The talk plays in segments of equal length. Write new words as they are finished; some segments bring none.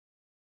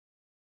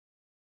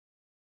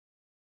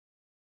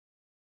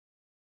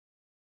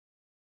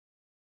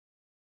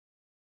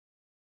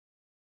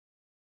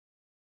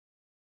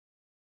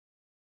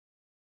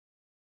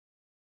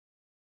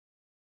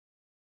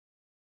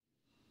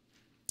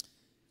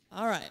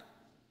All right.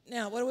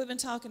 Now, what have we been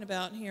talking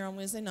about here on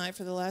Wednesday night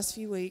for the last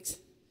few weeks?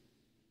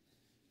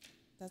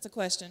 That's a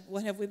question.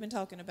 What have we been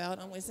talking about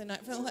on Wednesday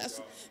night for the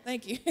last...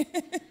 Thank you.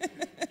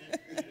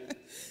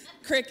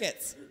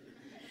 Crickets.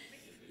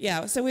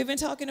 Yeah, so we've been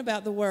talking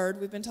about the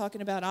Word. We've been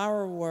talking about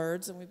our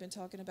words, and we've been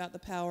talking about the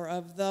power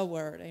of the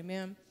Word.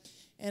 Amen.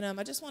 And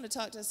I just want to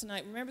talk to us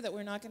tonight. Remember that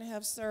we're not going to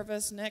have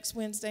service next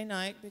Wednesday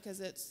night because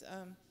it's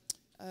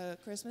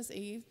Christmas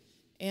Eve.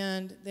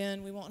 And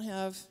then we won't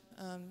have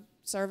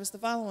service the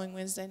following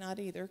Wednesday night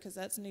either because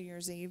that's New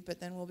Year's Eve. But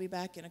then we'll be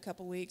back in a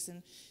couple weeks,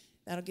 and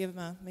that'll give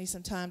me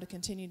some time to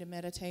continue to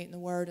meditate in the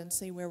Word and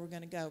see where we're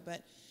going to go.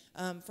 But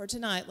for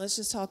tonight, let's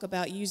just talk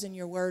about using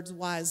your words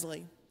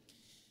wisely.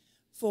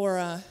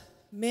 For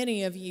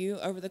many of you,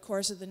 over the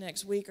course of the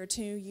next week or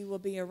two, you will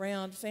be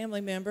around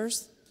family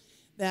members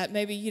that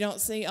maybe you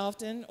don't see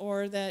often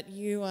or that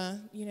you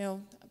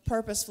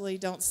purposefully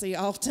don't see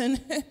often.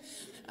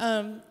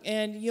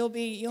 And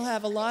you'll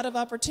have a lot of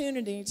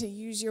opportunity to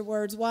use your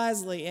words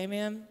wisely.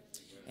 Amen.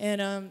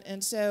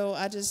 And so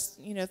I just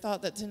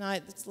thought that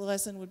tonight this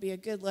lesson would be a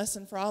good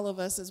lesson for all of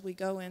us as we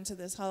go into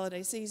this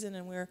holiday season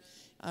and we're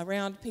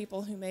around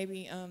people who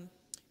maybe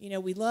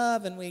we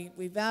love and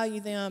we value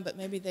them, but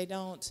maybe they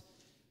don't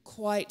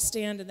quite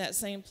stand in that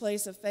same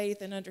place of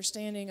faith and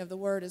understanding of the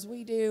Word as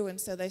we do, and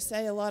so they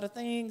say a lot of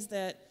things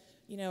that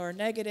are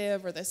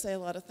negative, or they say a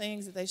lot of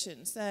things that they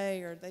shouldn't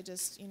say, or they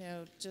just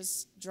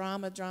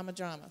drama.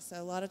 So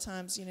a lot of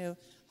times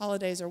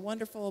holidays are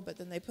wonderful, but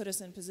then they put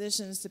us in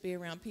positions to be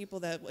around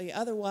people that we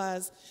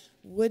otherwise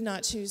would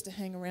not choose to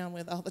hang around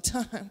with all the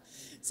time.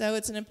 So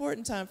it's an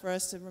important time for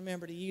us to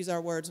remember to use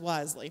our words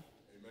wisely.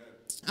 Amen.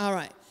 All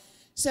right.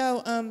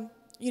 So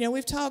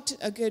we've talked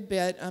a good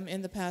bit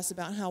in the past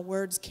about how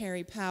words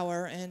carry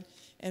power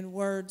and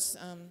words,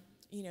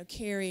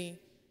 carry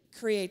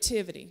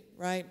creativity,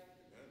 right?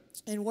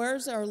 And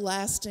words are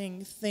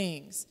lasting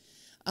things.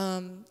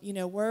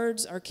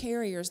 Words are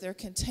carriers. They're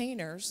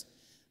containers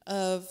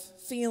of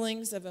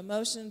feelings, of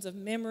emotions, of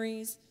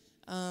memories.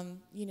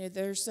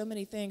 There's so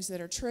many things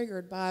that are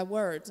triggered by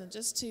words. And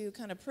just to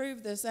kind of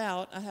prove this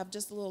out, I have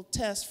just a little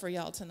test for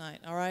y'all tonight,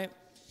 all right?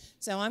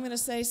 So I'm going to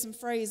say some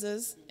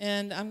phrases,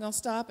 and I'm going to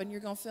stop, and you're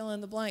going to fill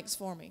in the blanks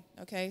for me,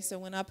 okay? So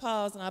when I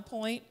pause and I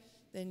point,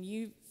 then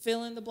you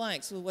fill in the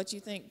blanks with what you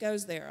think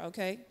goes there,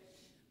 okay?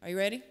 Are you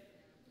ready?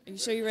 Are you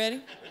sure you're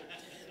ready?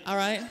 All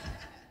right.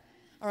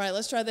 All right,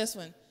 let's try this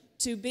one.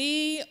 To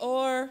be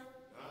or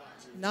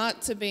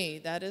not to be?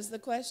 That is the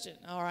question.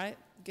 All right,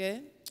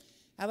 good.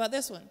 How about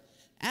this one?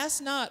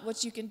 Ask not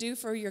what you can do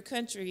for your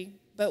country,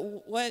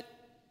 but what...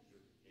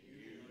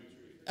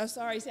 Oh,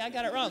 sorry. See, I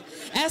got it wrong.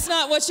 Ask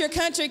not what your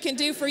country can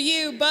do for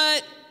you,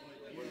 but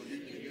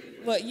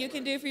what you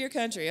can do for your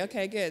country.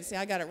 Okay, good. See,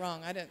 I got it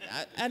wrong.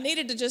 I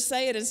needed to just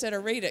say it instead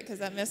of read it because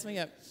that messed me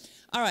up.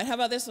 All right, how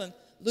about this one?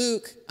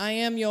 Luke, I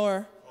am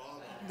your...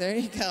 There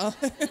you go.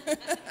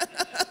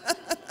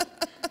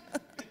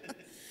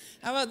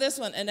 How about this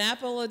one? An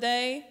apple a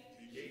day?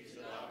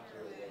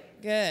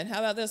 Good. How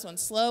about this one?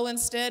 Slow and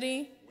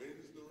steady?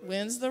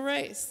 Wins the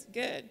race.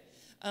 Good.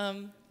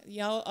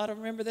 Y'all ought to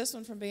remember this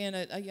one from being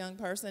a young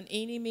person.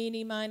 Eeny,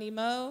 meeny, miny,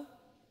 mo.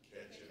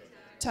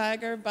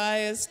 Tiger by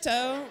his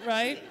toe,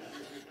 right?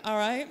 All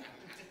right.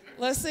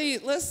 Let's see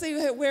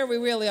where we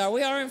really are.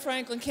 We are in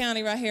Franklin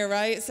County right here,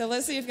 right? So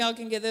let's see if y'all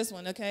can get this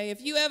one, okay?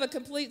 If you have a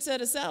complete set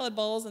of salad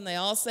bowls and they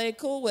all say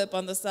Cool Whip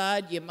on the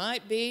side, you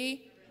might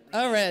be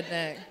a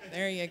redneck.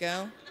 There you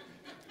go.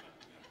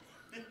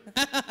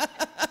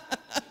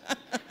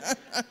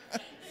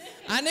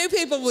 I knew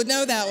people would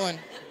know that one.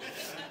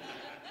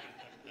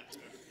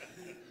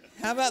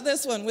 How about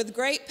this one? With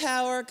great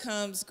power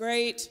comes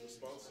great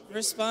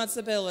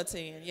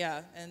responsibility.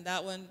 Yeah, and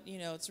that one,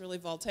 it's really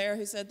Voltaire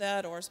who said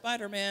that, or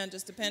Spider-Man,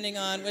 just depending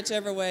on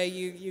whichever way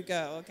you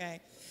go,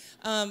 okay?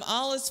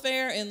 All is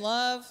fair in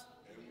love.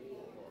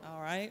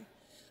 All right.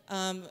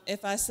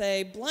 If I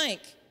say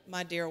blank,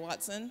 my dear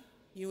Watson,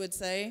 you would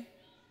say?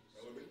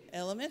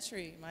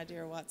 Elementary, my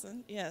dear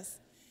Watson, yes.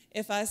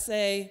 If I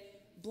say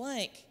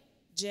blank,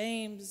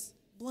 James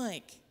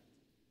blank.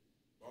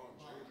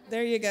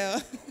 There you go.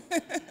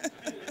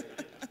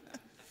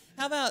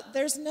 How about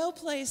there's no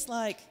place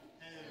like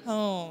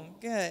home?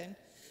 Good.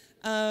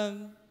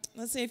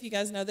 Let's see if you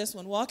guys know this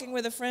one. Walking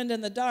with a friend in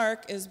the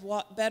dark is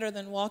better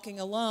than walking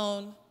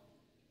alone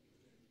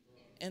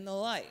in the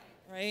light,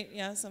 right?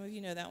 Yeah, some of you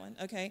know that one.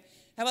 Okay.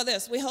 How about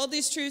this? We hold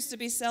these truths to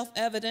be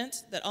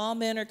self-evident, that all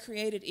men are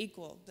created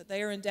equal, that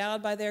they are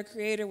endowed by their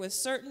Creator with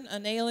certain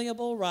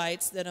unalienable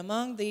rights, that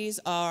among these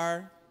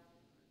are...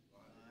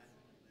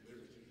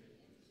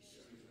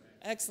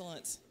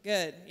 Excellent.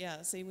 Good.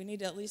 Yeah. See, we need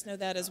to at least know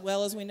that as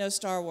well as we know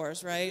Star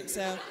Wars, right?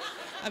 So,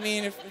 I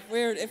mean, if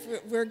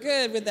we're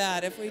good with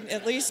that, if we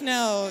at least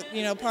know,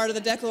 part of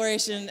the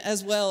Declaration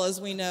as well as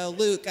we know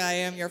Luke, I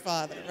am your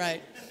father,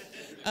 right?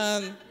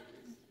 All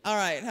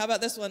right. How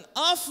about this one?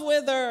 Off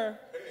with her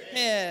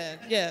head.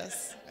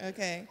 Yes.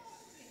 Okay.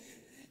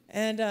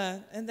 And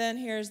then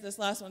here's this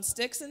last one.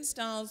 Sticks and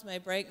stones may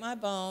break my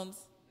bones.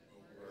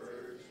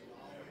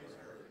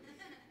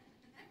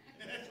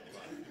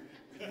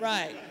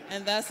 Right,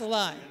 and that's a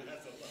lie.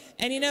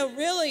 And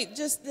really,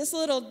 just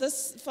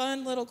this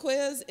fun little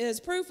quiz is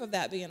proof of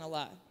that being a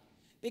lie.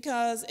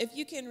 Because if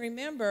you can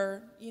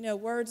remember,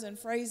 words and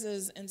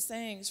phrases and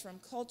sayings from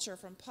culture,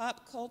 from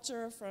pop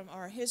culture, from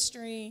our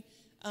history,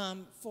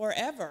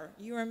 forever.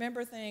 You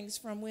remember things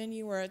from when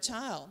you were a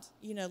child.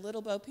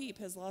 Little Bo Peep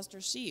has lost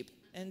her sheep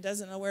and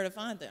doesn't know where to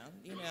find them,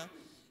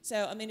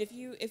 So, I mean,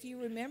 if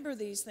you remember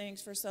these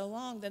things for so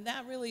long, then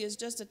that really is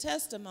just a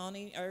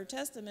testimony or a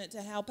testament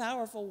to how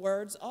powerful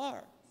words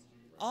are.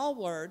 All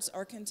words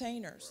are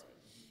containers.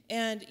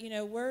 And,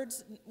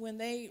 words, when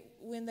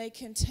they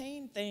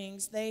contain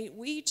things,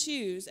 we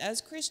choose,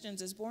 as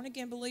Christians, as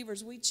born-again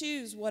believers, we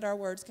choose what our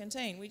words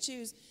contain. We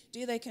choose,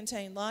 do they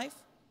contain life,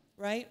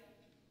 right?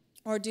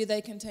 Or do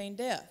they contain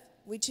death?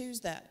 We choose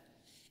that.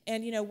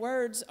 And,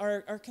 words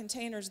are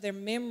containers. They're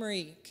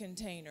memory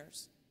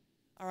containers.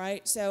 All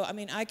right? So, I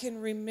mean, I can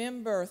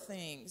remember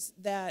things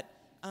that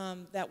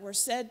were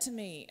said to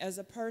me as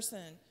a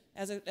person,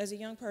 as a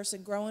young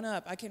person growing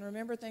up. I can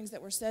remember things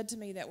that were said to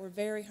me that were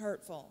very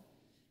hurtful.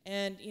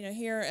 And,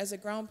 here as a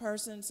grown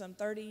person, some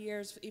 30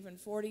 years, even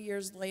 40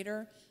 years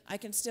later, I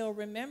can still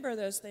remember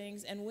those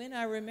things. And when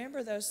I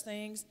remember those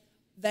things,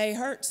 they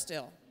hurt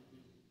still.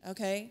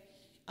 Okay?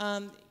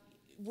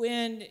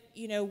 When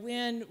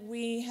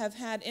we have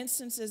had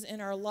instances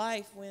in our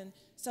life when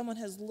someone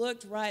has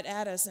looked right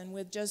at us and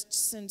with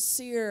just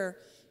sincere,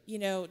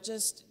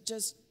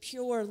 just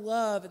pure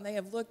love, and they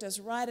have looked us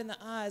right in the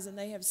eyes and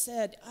they have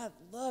said, I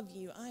love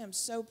you, I am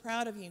so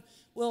proud of you.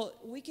 Well,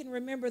 we can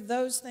remember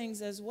those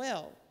things as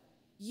well.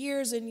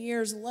 Years and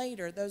years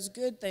later, those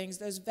good things,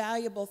 those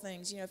valuable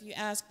things. If you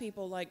ask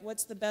people, like,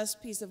 what's the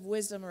best piece of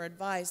wisdom or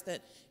advice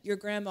that your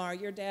grandma or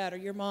your dad or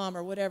your mom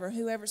or whatever,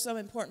 whoever, some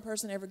important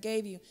person ever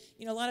gave you,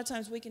 a lot of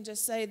times we can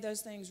just say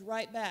those things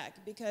right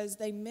back because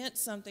they meant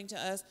something to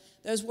us.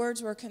 Those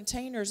words were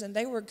containers, and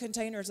they were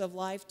containers of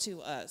life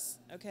to us,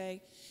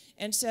 okay?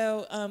 And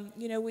so,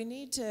 we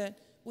need to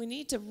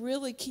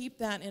really keep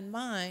that in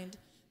mind,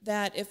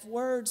 that if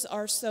words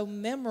are so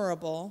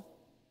memorable,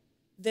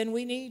 then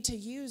we need to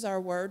use our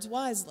words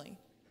wisely.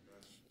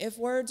 If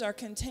words are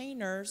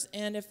containers,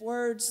 and if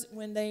words,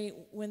 when they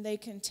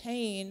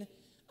contain,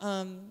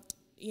 all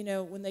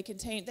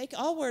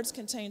words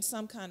contain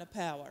some kind of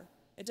power.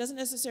 It doesn't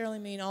necessarily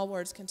mean all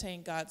words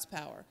contain God's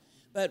power.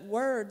 But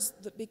words,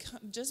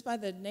 just by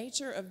the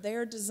nature of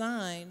their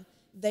design,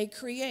 they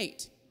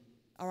create.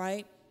 All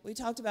right? We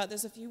talked about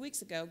this a few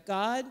weeks ago.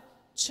 God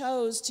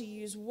chose to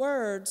use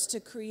words to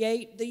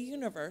create the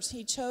universe.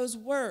 He chose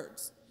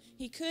words.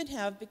 He could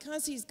have,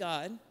 because he's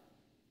God,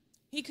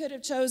 he could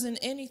have chosen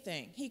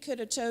anything. He could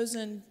have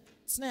chosen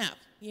snap,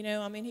 he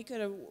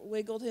could have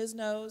wiggled his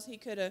nose. He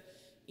could have,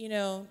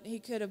 he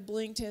could have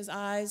blinked his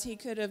eyes. He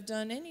could have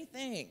done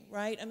anything,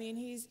 right? I mean,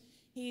 he's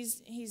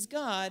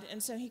God,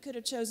 and so he could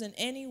have chosen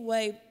any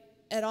way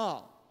at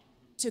all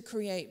to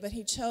create, but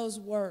he chose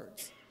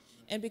words.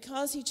 And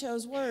because he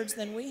chose words,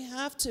 then we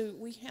have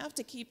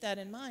to keep that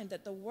in mind,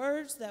 that the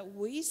words that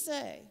we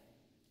say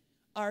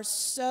are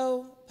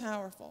so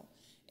powerful.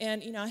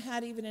 And, I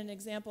had even an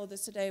example of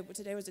this today.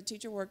 Today was a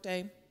teacher work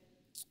day.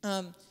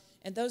 And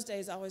those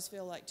days I always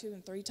feel like 2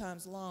 and 3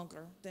 times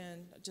longer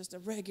than just a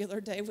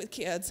regular day with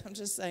kids. I'm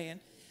just saying.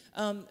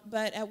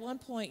 But at one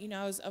point,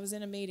 I was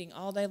in a meeting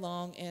all day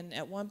long. And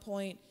at one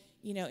point,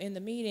 in the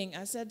meeting,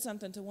 I said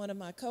something to one of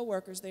my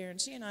coworkers there. And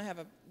she and I have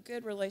a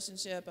good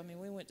relationship. I mean,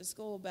 we went to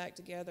school back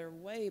together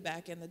way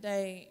back in the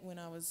day when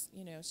I was,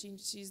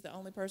 she's the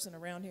only person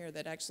around here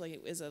that actually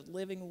is a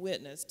living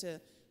witness to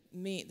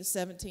me, the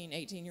 17,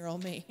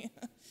 18-year-old me.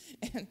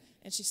 and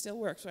she still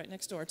works right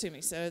next door to me,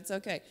 so it's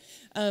okay.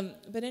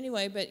 But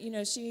anyway, we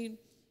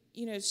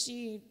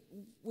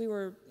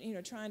were,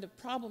 trying to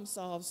problem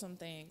solve some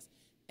things.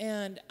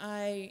 And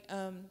I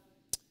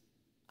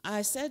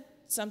said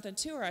something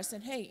to her. I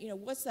said, hey,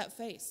 what's that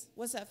face?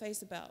 What's that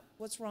face about?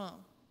 What's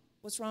wrong?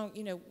 What's wrong?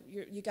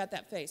 You got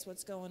that face.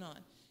 What's going on?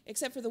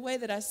 Except for the way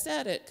that I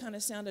said it kind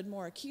of sounded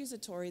more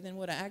accusatory than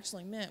what I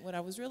actually meant. What I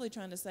was really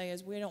trying to say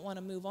is we don't want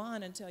to move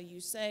on until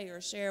you say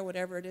or share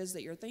whatever it is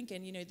that you're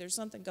thinking. There's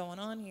something going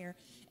on here.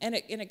 And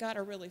it got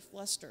her really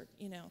flustered,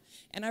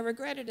 And I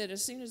regretted it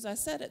as soon as I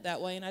said it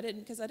that way. And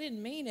because I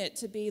didn't mean it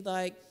to be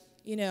like,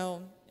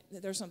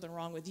 there's something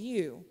wrong with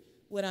you.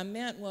 What I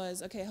meant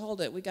was, okay,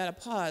 hold it. We got to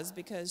pause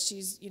because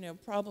she's,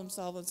 problem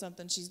solving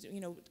something. She's,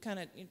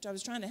 I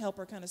was trying to help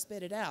her kind of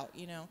spit it out,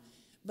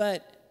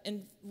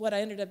 And what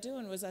I ended up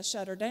doing was I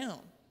shut her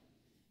down.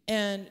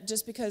 And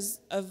just because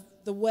of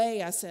the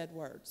way I said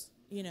words,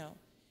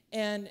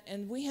 And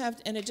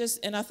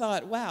I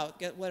thought, wow,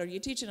 what are you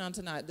teaching on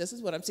tonight? This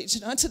is what I'm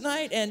teaching on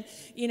tonight. And,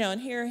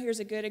 and here's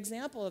a good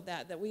example of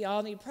that we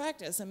all need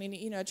practice. I mean,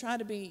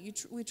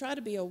 we try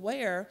to be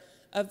aware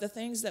of the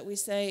things that we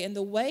say and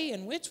the way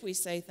in which we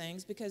say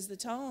things, because the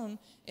tone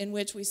in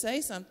which we say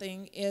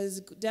something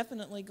is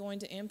definitely going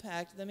to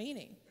impact the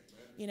meaning.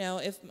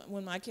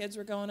 When my kids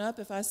were growing up,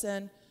 if I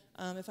said,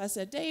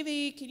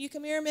 Davey, can you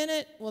come here a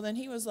minute? Well, then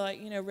he was like,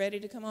 ready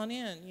to come on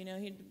in.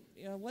 He'd,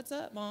 what's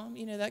up, Mom?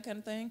 That kind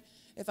of thing.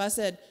 If I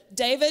said,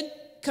 David,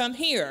 come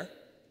here,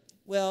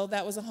 Well,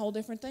 that was a whole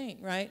different thing,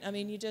 right? I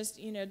mean, just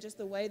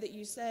the way that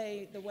you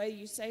say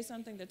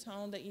something, the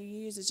tone that you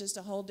use is just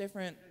a whole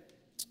different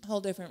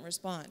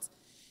response.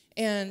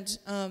 And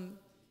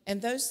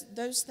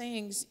those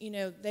things,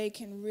 they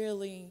can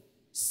really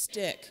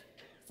stick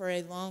for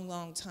a long,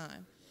 long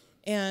time.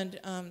 And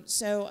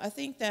so I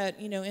think that,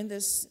 in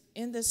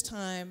this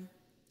time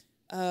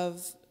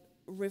of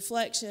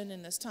reflection,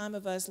 in this time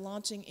of us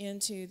launching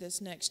into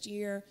this next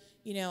year,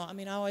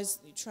 I always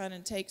try to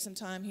take some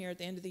time here at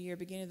the end of the year,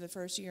 beginning of the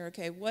first year.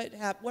 Okay,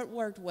 what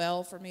worked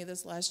well for me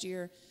this last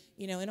year,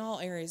 in all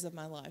areas of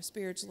my life,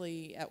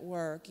 spiritually, at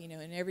work,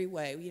 in every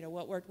way,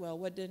 what worked well,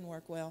 what didn't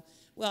work well.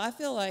 Well, I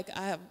feel like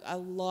I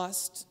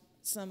lost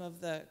some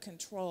of the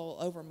control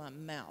over my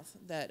mouth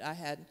that I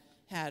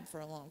had for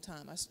a long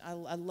time. I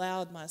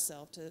allowed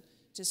myself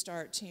to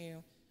start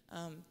to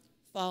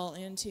fall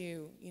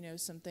into,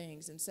 some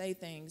things and say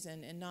things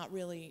and not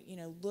really,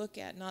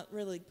 not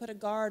really put a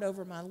guard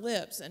over my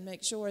lips and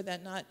make sure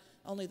that not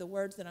only the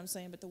words that I'm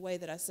saying, but the way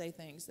that I say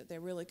things, that they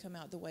really come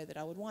out the way that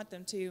I would want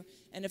them to.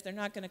 And if they're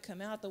not going to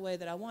come out the way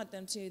that I want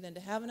them to, then to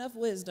have enough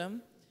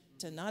wisdom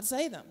to not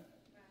say them.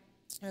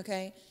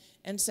 Okay?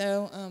 And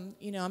so, I'm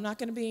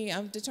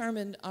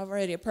determined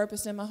already, a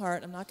purpose in my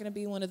heart. I'm not going to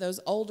be one of those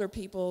older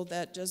people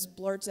that just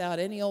blurts out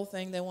any old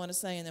thing they want to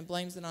say and then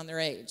blames it on their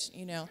age,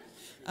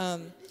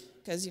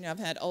 because, I've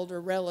had older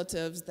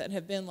relatives that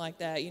have been like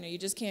that. You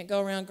just can't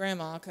go around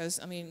grandma because,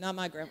 not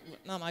my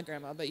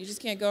grandma, but you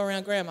just can't go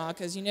around grandma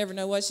because you never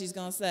know what she's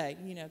going to say,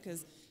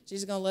 because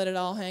she's going to let it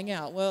all hang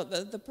out. Well,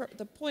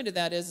 the point of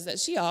that is that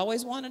she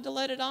always wanted to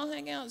let it all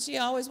hang out. She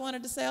always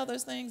wanted to say all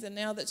those things, and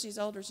now that she's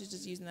older, she's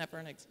just using that for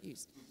an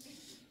excuse.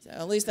 So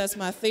at least that's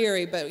my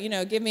theory, but,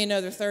 give me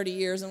another 30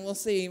 years and we'll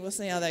see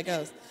how that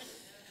goes.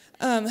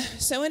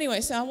 So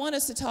I want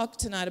us to talk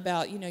tonight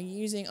about,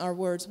 using our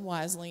words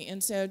wisely.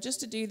 And so just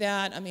to do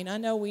that, I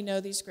know we know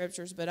these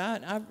scriptures, but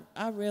I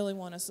really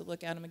want us to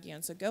look at them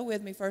again. So go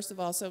with me, first of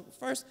all. So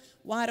first,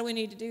 why do we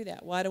need to do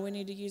that? Why do we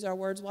need to use our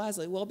words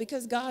wisely? Well,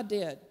 because God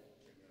did.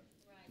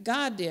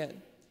 God did.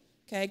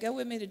 Okay, go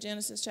with me to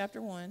Genesis chapter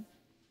 1.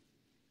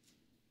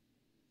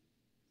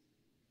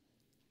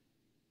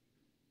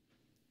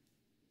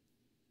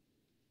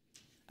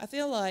 I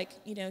feel like,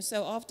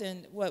 so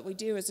often what we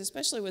do is,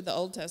 especially with the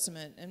Old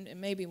Testament, and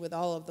maybe with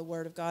all of the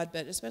Word of God,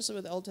 but especially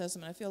with the Old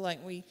Testament, I feel like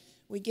we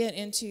get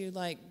into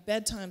like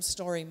bedtime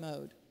story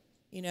mode.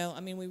 We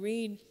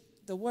read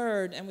the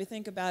Word and we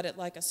think about it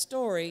like a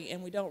story,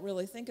 and we don't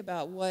really think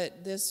about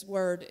what this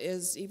Word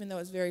is, even though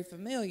it's very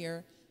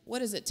familiar.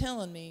 What is it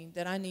telling me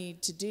that I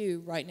need to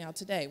do right now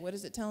today? What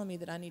is it telling me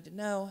that I need to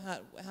know?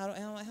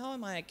 How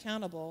am I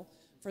accountable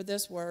for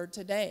this Word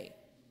today?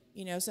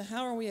 So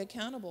how are we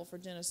accountable for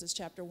Genesis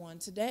chapter 1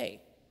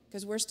 today?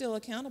 Because we're still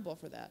accountable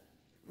for that,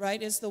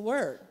 right? It's the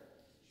Word.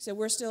 So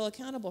we're still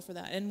accountable for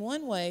that. And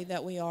one way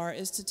that we are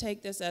is to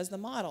take this as the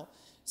model.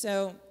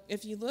 So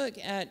if you look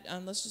at,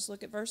 let's just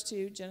look at verse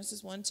 2,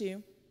 Genesis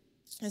 1:2.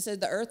 It said,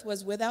 the earth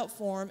was without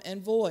form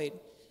and void,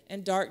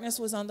 and darkness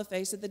was on the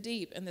face of the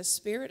deep, and the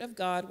Spirit of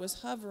God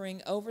was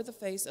hovering over the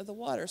face of the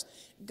waters.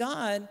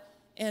 God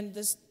and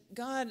His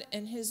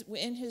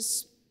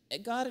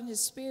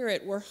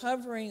Spirit were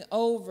hovering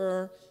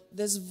over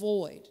this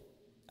void,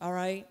 all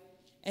right?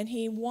 And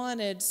He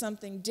wanted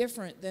something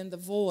different than the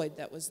void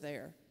that was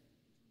there.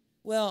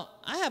 Well,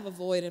 I have a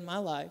void in my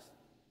life.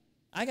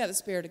 I got the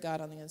Spirit of God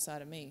on the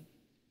inside of me,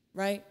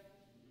 right?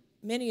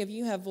 Many of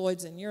you have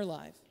voids in your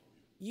life.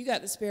 You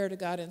got the Spirit of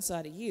God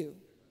inside of you.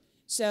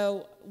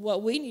 So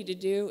what we need to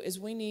do is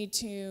we need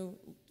to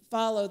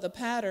follow the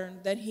pattern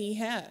that He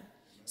had.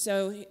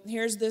 So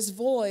here's this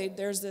void,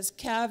 there's this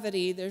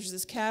cavity, there's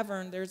this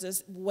cavern, there's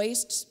this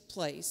waste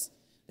place.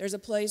 There's a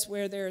place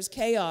where there's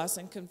chaos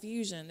and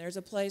confusion. There's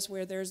a place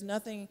where there's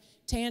nothing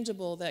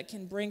tangible that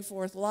can bring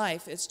forth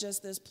life. It's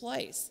just this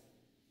place.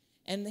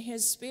 And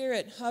His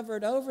Spirit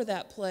hovered over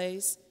that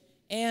place,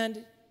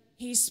 and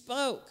He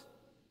spoke,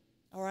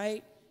 all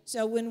right?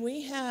 So when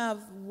we have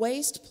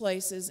waste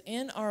places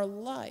in our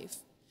life,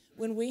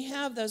 when we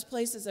have those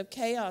places of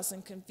chaos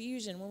and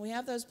confusion, when we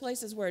have those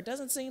places where it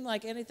doesn't seem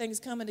like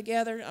anything's coming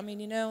together,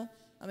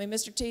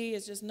 Mr. T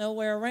is just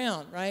nowhere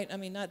around, right?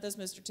 Not this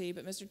Mr. T,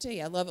 but Mr. T.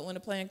 I love it when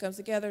a plan comes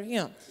together,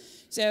 him.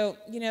 So,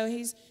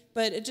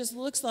 but it just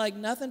looks like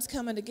nothing's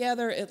coming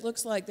together. It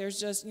looks like there's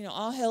just,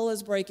 all hell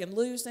is breaking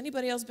loose.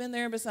 Anybody else been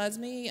there besides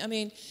me?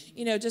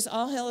 Just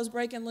all hell is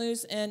breaking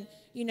loose. And,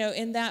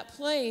 in that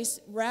place,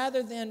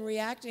 rather than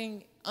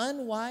reacting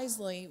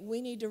unwisely,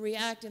 we need to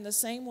react in the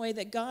same way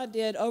that God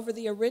did over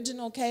the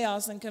original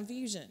chaos and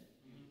confusion.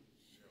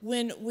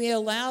 When we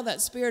allow that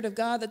Spirit of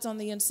God that's on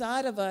the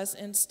inside of us,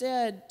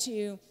 instead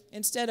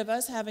of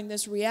us having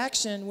this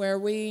reaction where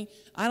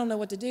I don't know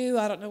what to do,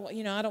 I don't know what,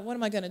 what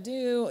am I going to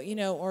do,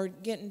 or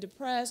getting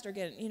depressed or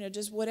getting,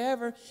 just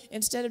whatever.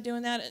 Instead of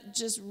doing that,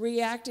 just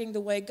reacting the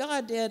way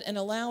God did and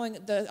allowing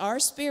our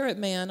spirit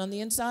man on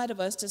the inside of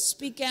us to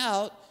speak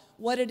out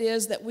what it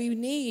is that we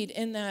need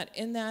in that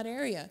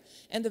area.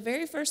 And the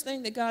very first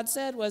thing that God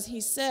said was,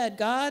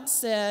 God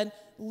said,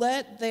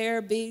 let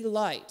there be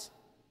light.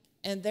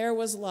 And there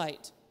was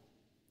light.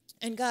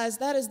 And guys,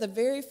 that is the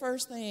very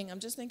first thing, I'm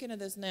just thinking of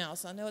this now,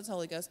 so I know it's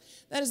Holy Ghost.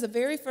 That is the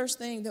very first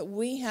thing that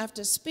we have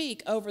to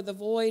speak over the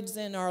voids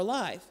in our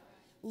life.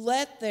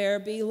 Let there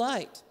be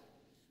light.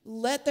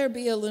 Let there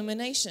be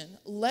illumination.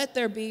 Let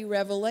there be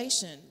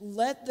revelation.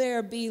 Let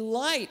there be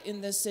light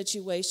in this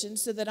situation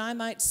so that I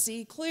might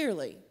see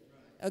clearly.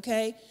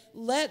 Okay?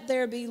 Let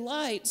there be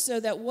light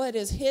so that what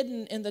is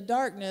hidden in the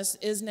darkness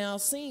is now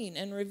seen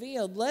and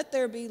revealed. Let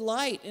there be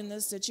light in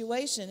this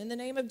situation. In the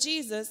name of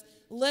Jesus,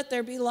 let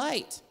there be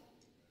light.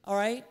 All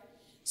right?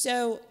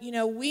 So,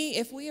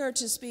 if we are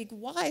to speak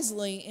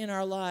wisely in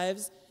our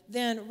lives,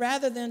 then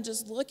rather than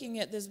just looking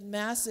at this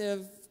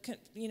massive,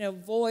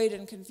 void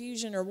and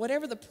confusion or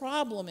whatever the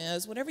problem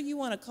is, whatever you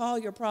want to call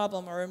your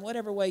problem or in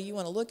whatever way you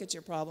want to look at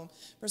your problem.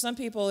 For some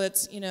people,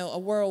 it's, a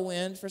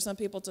whirlwind. For some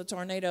people, it's a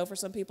tornado. For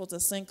some people, it's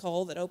a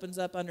sinkhole that opens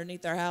up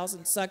underneath their house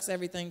and sucks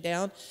everything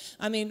down.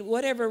 I mean,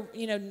 whatever,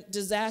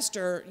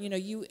 disaster,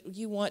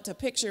 you want to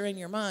picture in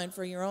your mind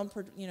for your own,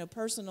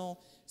 personal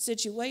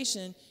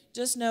situation,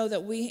 just know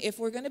that if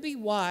we're going to be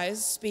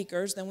wise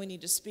speakers, then we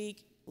need to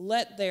speak,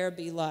 let there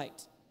be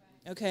light.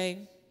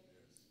 Okay?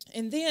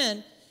 And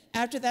then,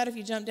 after that, if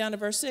you jump down to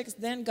verse 6,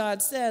 then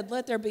God said,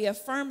 let there be a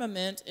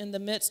firmament in the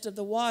midst of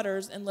the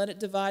waters and let it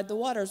divide the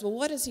waters. Well,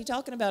 what is he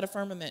talking about, a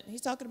firmament? He's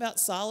talking about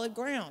solid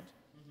ground.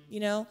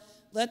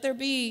 Let there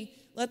be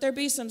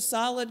some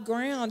solid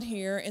ground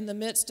here in the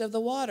midst of the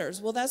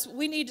waters. Well,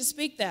 we need to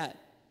speak that.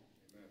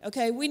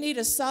 Okay, we need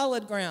a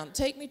solid ground.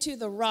 Take me to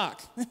the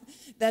rock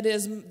that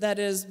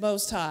is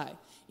most high.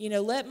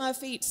 Let my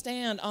feet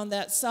stand on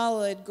that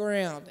solid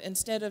ground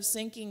instead of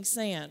sinking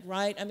sand,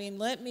 right? I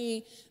mean,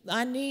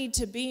 I need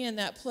to be in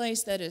that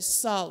place that is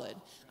solid.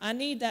 I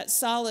need that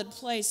solid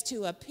place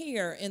to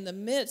appear in the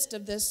midst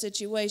of this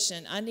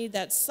situation. I need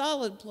that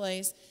solid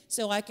place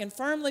so I can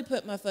firmly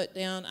put my foot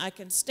down. I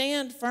can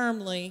stand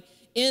firmly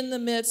in the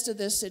midst of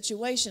this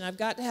situation. I've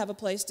got to have a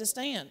place to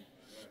stand.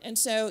 And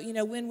so,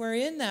 when we're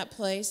in that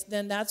place,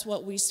 then that's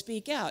what we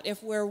speak out.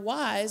 If we're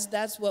wise,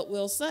 that's what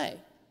we'll say.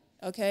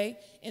 Okay?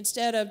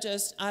 Instead of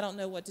just, I don't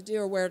know what to do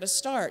or where to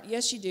start.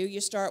 Yes, you do. You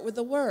start with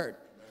the Word.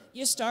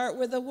 You start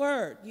with the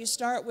Word. You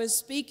start with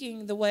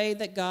speaking the way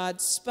that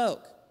God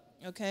spoke.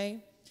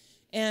 Okay?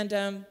 And,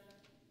 and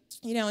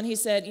he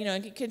said,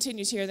 and he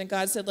continues here, then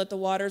God said, let the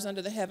waters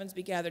under the heavens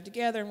be gathered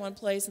together in one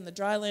place and the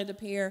dry land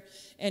appear.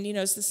 And,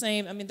 it's the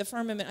same. I mean, the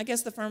firmament, I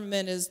guess the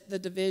firmament is the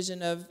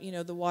division of,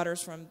 the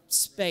waters from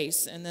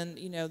space. And then,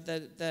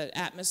 the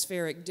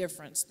atmospheric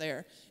difference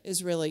there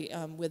is really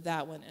with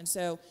that one. And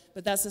so,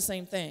 but that's the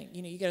same thing.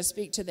 You got to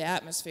speak to the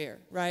atmosphere,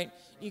 right?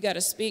 You got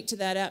to speak to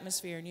that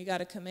atmosphere and you got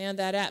to command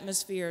that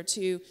atmosphere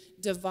to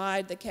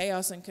divide the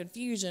chaos and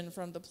confusion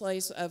from the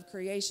place of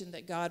creation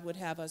that God would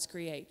have us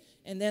create.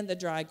 And then the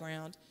dry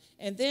ground.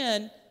 And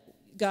then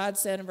God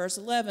said in verse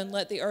 11,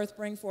 let the earth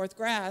bring forth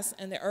grass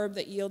and the herb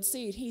that yields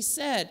seed. He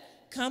said,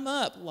 come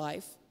up,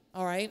 life.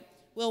 All right?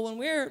 Well,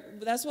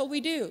 that's what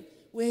we do.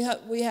 We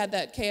had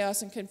that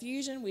chaos and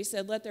confusion. We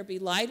said, let there be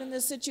light in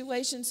this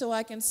situation so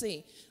I can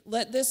see.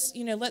 Let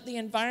the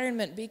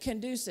environment be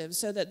conducive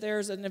so that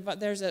there's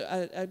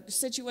a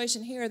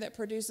situation here that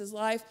produces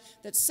life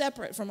that's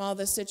separate from all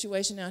this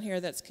situation out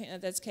here that's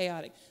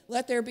chaotic.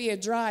 Let there be a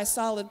dry,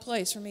 solid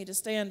place for me to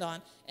stand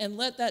on. And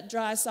let that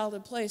dry,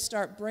 solid place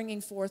start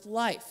bringing forth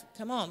life.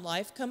 Come on,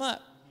 life, come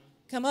up.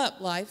 Come up,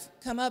 life.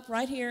 Come up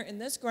right here in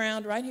this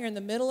ground, right here in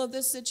the middle of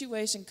this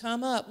situation.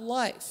 Come up,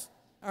 life.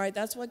 All right,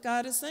 that's what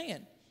God is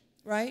saying,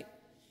 right?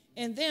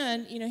 And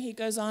then, he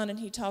goes on and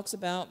he talks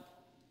about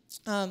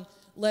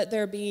let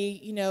there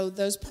be,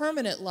 those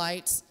permanent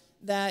lights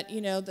that,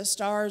 the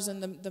stars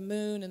and the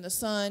moon and the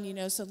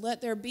sun, so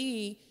let there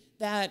be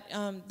that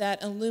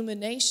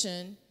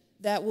illumination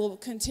that will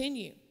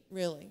continue,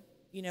 really.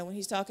 When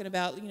he's talking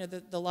about,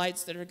 the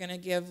lights that are going to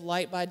give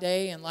light by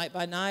day and light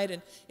by night,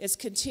 and it's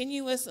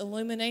continuous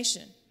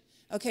illumination.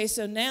 Okay,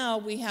 so now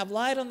we have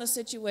light on the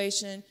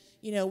situation.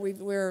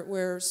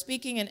 We're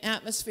speaking an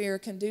atmosphere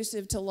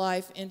conducive to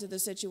life into the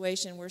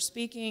situation. We're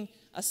speaking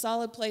a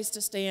solid place to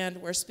stand.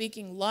 We're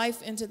speaking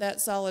life into that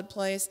solid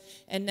place.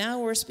 And now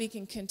we're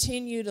speaking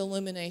continued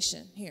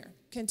illumination here.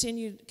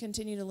 Continued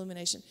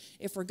illumination.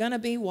 If we're going to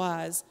be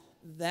wise,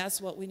 that's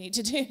what we need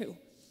to do.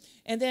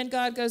 And then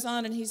God goes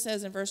on and he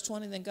says in verse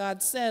 20, then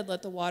God said,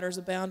 let the waters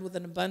abound with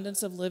an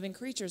abundance of living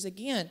creatures.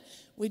 Again,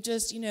 we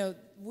just,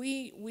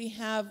 we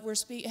have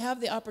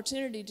the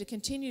opportunity to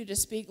continue to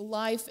speak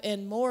life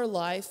and more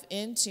life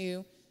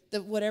into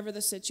whatever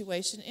the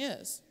situation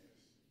is.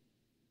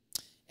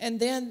 And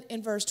then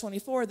in verse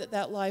 24,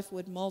 that life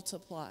would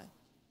multiply.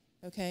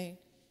 Okay?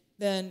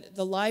 Then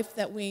the life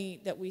that we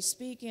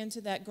speak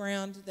into that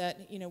ground that,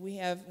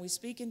 we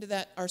speak into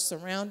that, our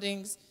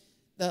surroundings,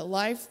 the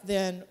life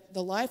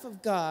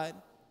of God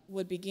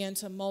would begin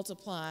to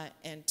multiply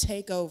and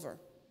take over,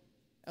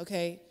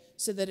 okay?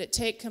 So that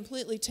it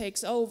completely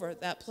takes over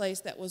that place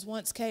that was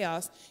once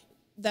chaos,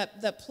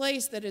 that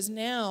place that is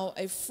now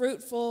a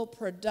fruitful,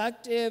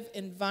 productive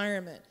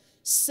environment,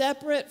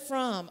 separate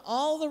from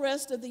all the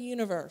rest of the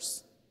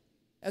universe,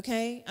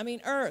 Okay? I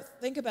mean, Earth,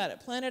 think about it.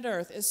 Planet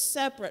Earth is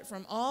separate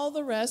from all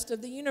the rest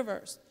of the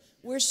universe.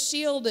 We're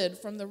shielded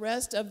from the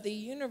rest of the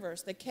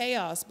universe, the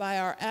chaos, by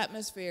our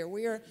atmosphere.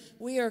 We are,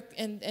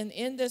 and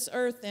in this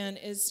earth then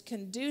is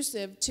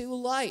conducive to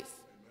life.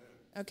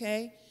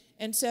 Okay?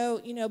 And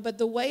so, but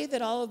the way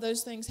that all of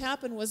those things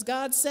happened was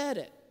God said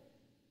it.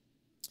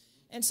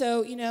 And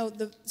so,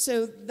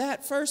 so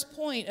that first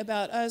point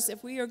about us,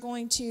 if we are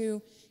going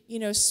to,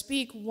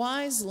 speak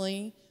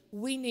wisely,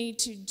 we need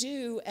to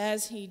do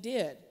as he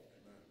did.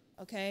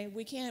 Okay,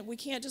 we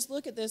can't just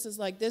look at this as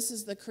like this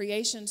is the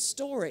creation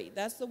story.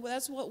 That's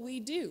what we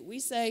do. We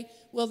say,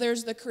 well,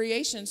 there's the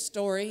creation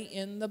story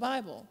in the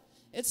Bible.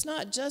 It's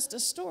not just a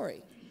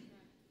story.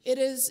 It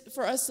is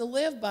for us to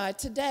live by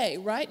today,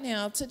 right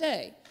now,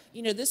 today.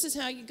 This is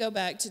how you go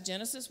back to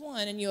Genesis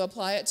 1 and you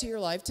apply it to your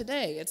life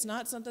today. It's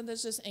not something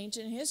that's just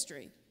ancient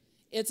history.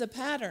 It's a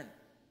pattern.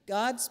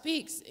 God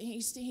speaks.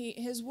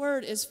 His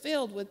word is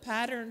filled with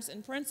patterns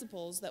and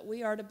principles that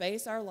we are to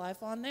base our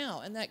life on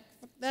now. And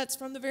that's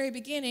from the very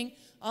beginning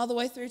all the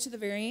way through to the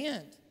very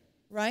end,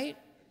 right?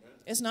 Amen.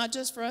 It's not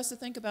just for us to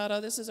think about,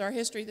 oh, this is our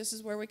history, this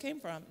is where we came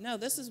from. No,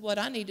 this is what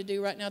I need to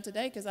do right now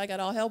today because I got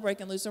all hell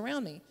breaking loose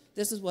around me.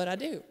 This is what I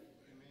do,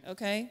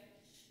 okay?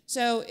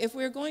 So if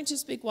we're going to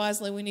speak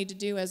wisely, we need to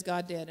do as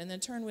God did. And then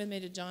turn with me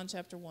to John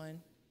chapter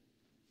 1.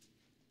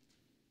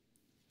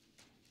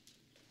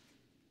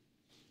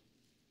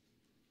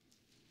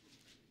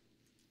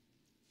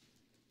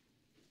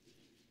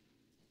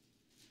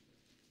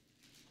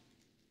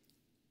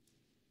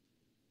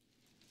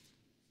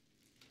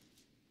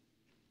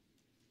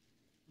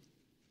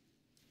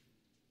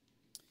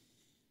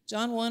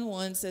 John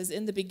 1:1 says,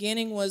 in the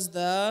beginning was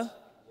the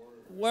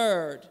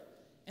Word,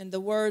 and the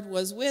Word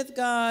was with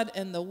God,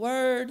 and the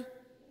Word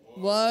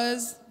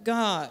was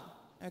God,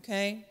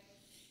 okay?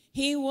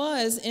 He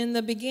was in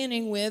the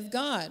beginning with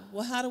God.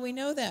 Well, how do we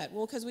know that?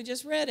 Well, because we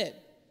just read it.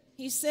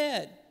 He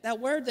said, that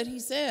word that he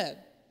said,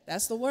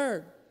 that's the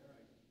Word,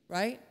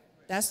 right?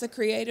 That's the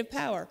creative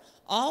power.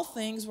 All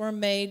things were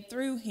made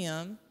through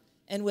him,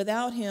 and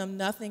without him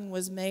nothing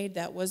was made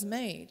that was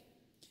made.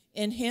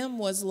 In him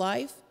was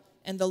life,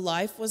 and the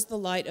life was the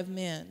light of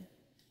men.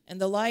 And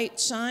the light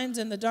shines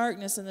in the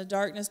darkness, and the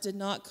darkness did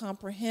not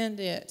comprehend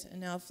it. And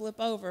now flip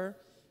over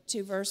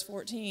to verse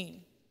 14.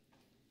 It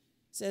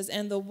says,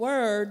 and the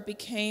Word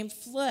became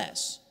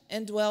flesh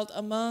and dwelt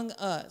among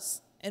us,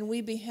 and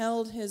we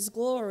beheld his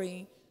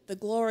glory, the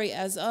glory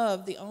as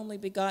of the only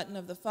begotten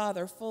of the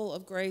Father, full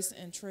of grace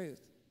and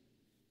truth.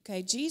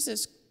 Okay,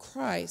 Jesus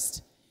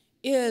Christ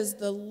is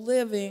the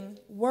living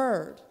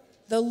Word,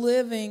 the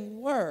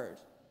living Word.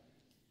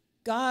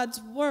 God's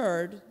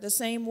word, the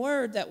same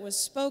word that was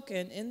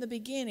spoken in the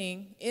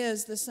beginning,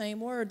 is the same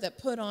word that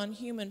put on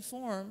human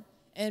form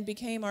and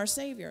became our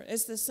Savior.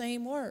 It's the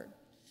same word.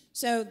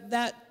 So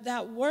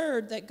that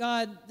word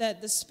that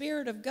the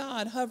Spirit of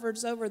God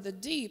hovers over the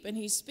deep and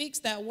he speaks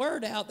that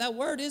word out, that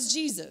word is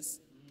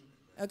Jesus.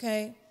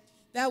 Okay?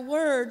 That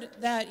word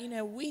that,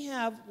 we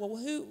have, well,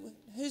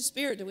 whose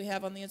spirit do we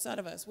have on the inside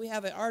of us? We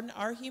have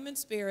our human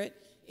spirit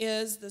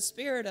is the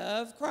Spirit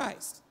of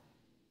Christ.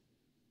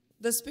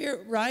 The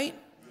Spirit, right?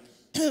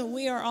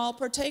 We are all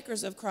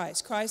partakers of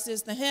Christ. Christ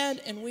is the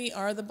head and we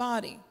are the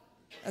body.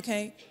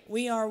 Okay?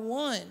 We are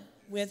one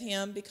with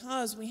him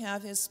because we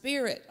have his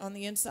Spirit on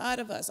the inside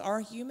of us.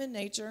 Our human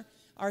nature,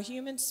 our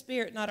human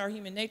spirit, not our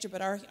human nature,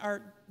 but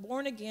our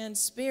born-again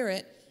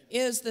spirit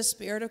is the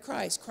Spirit of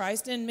Christ.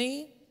 Christ in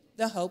me,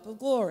 the hope of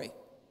glory.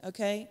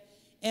 Okay?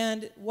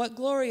 And what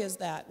glory is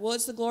that? Well,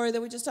 it's the glory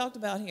that we just talked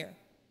about here.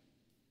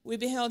 We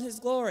beheld his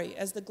glory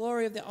as the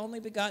glory of the only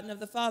begotten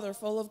of the Father,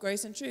 full of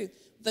grace and truth.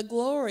 The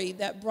glory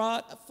that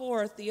brought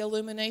forth the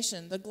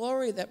illumination. The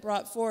glory that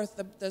brought forth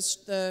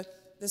the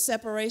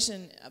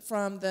separation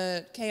from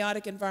the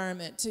chaotic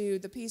environment to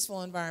the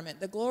peaceful environment.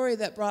 The glory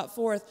that brought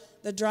forth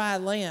the dry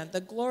land.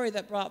 The glory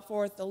that brought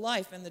forth the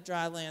life in the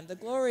dry land. The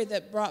glory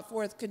that brought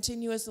forth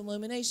continuous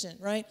illumination,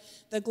 right?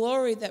 The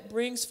glory that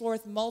brings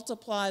forth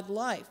multiplied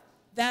life.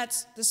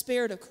 That's the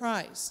Spirit of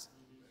Christ.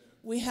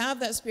 We have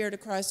that Spirit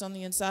of Christ on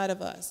the inside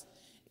of us.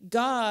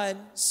 God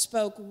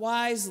spoke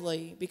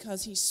wisely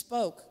because he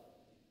spoke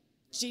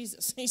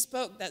Jesus. He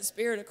spoke that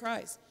Spirit of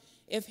Christ.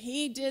 If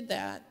he did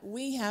that,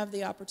 we have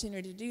the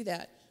opportunity to do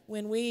that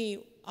when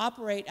we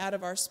operate out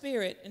of our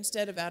spirit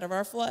instead of out of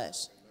our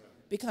flesh.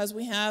 Because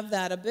we have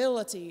that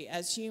ability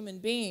as human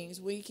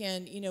beings. We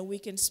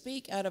can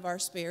speak out of our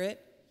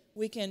spirit.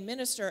 We can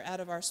minister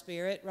out of our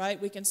spirit,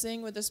 right? We can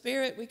sing with the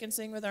Spirit. We can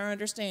sing with our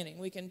understanding.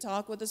 We can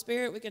talk with the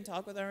Spirit. We can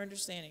talk with our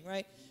understanding,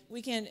 right?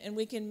 We can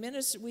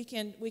minister. We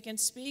can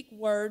speak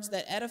words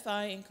that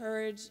edify,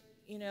 encourage,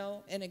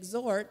 and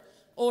exhort,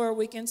 or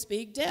we can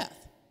speak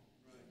death.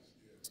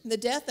 The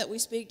death that we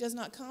speak does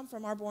not come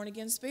from our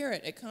born-again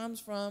spirit. It comes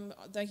from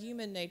the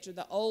human nature,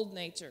 the old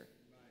nature.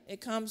 It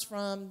comes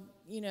from,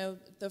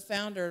 the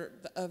founder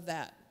of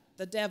that,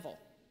 the devil,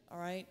 all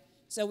right?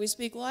 So we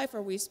speak life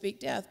or we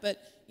speak death.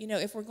 But,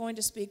 if we're going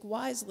to speak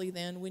wisely,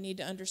 then we need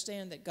to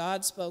understand that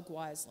God spoke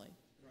wisely,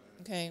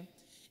 okay?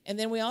 And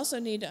then we also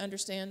need to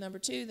understand, number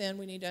two, then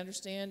we need to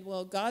understand,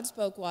 well, God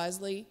spoke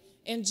wisely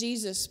and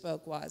Jesus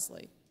spoke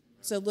wisely.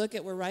 So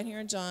we're right here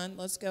in John.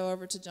 Let's go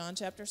over to John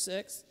chapter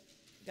 6.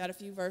 Got a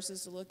few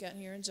verses to look at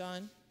here in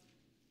John.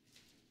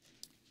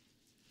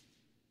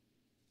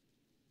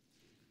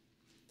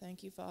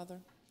 Thank you, Father.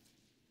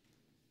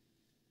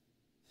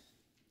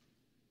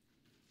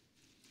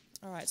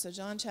 All right, so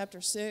John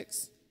chapter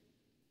 6,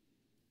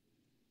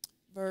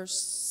 verse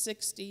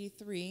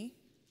 63.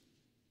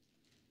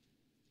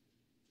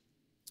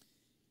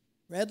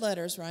 Red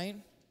letters, right?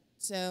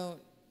 So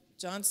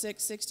John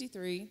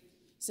 6:63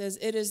 says,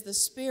 "It is the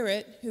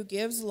Spirit who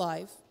gives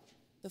life.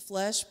 The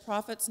flesh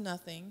profits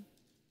nothing.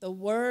 The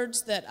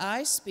words that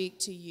I speak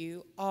to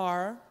you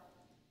are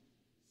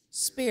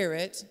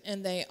spirit,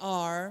 and they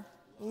are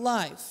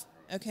life."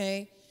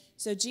 Okay?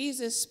 So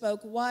Jesus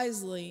spoke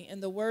wisely,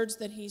 and the words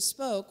that he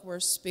spoke were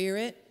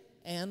spirit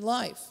and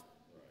life.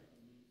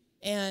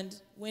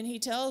 And when he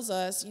tells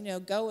us,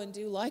 go and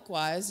do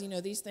likewise,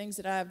 these things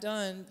that I have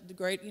done,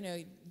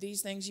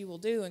 these things you will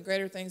do, and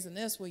greater things than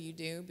this will you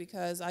do,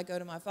 because I go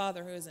to my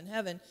Father who is in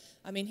heaven.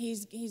 I mean,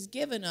 he's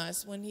given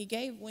us, when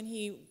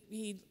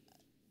he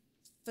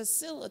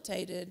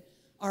facilitated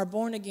our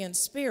born-again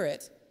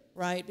spirit,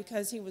 right?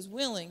 Because he was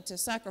willing to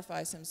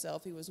sacrifice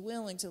himself. He was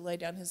willing to lay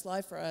down his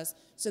life for us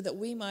so that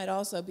we might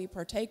also be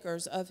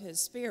partakers of his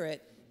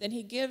spirit. Then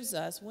he gives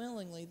us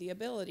willingly the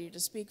ability to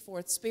speak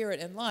forth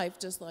spirit and life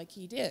just like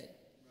he did.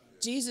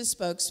 Right. Jesus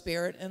spoke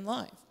spirit and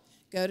life.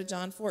 Go to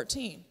John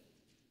 14.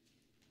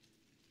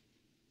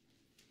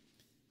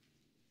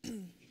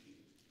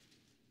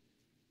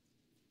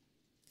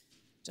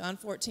 John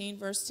 14,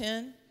 verse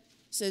 10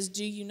 says,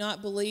 "Do you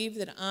not believe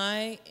that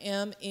I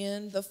am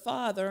in the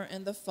Father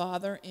and the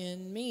Father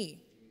in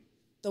me?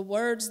 The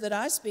words that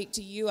I speak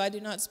to you, I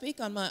do not speak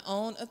on my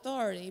own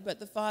authority, but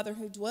the Father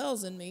who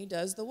dwells in me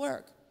does the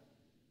work."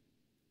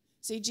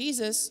 See,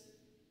 Jesus,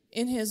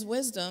 in his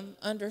wisdom,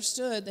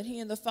 understood that he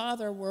and the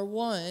Father were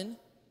one,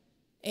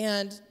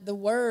 and the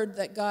word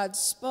that God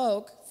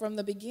spoke from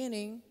the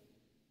beginning,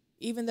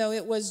 even though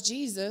it was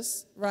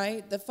Jesus,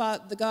 right,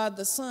 the God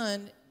the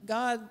Son,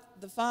 God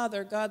the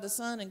Father, God the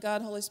Son, and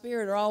God Holy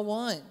Spirit are all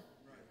one.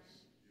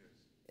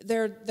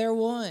 They're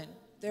one.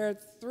 They're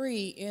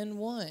three in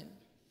one.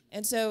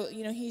 And so,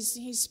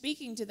 he's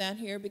speaking to that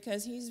here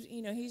because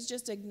he's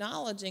just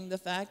acknowledging the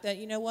fact that,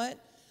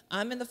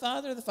 I'm in the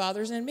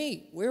Father's in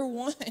me. We're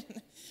one.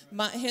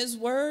 His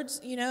words,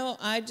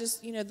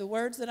 the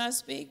words that I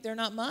speak, they're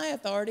not my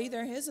authority,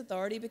 they're his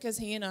authority, because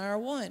he and I are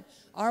one.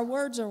 Our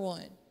words are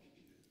one.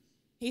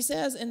 He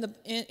says,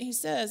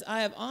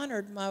 I have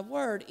honored my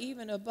word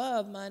even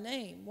above my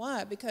name.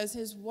 Why? Because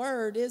his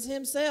word is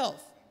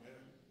himself.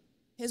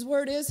 His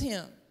word is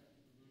him.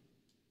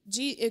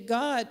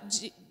 God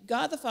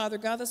the Father,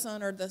 God the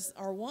Son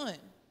are one.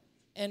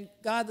 And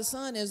God the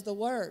Son is the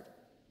Word.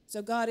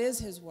 So God is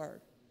his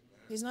word.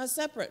 He's not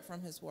separate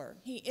from his word.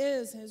 He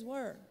is his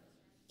word.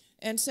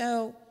 And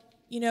so,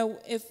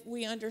 if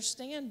we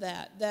understand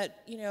that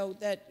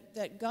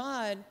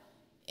God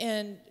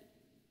and,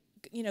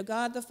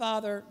 God the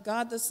Father,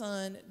 God the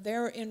Son,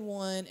 they're in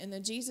one. And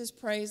then Jesus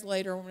prays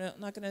later. We're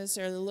not going to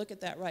necessarily look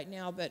at that right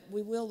now, but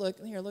we will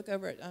look. Here, look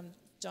over at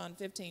John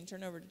 15.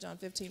 Turn over to John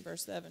 15,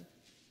 verse 7.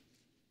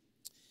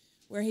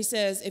 Where he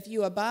says, "If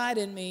you abide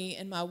in me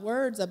and my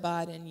words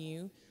abide in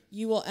you,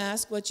 you will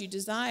ask what you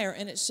desire,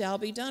 and it shall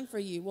be done for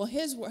you." Well,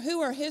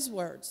 who are his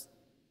words?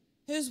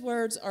 Whose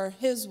words are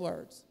his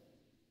words?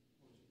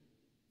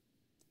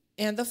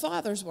 And the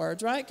Father's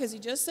words, right? Because he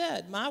just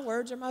said, my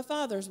words are my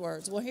Father's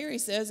words. Well, here he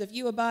says, if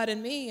you abide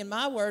in me and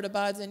my word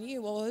abides in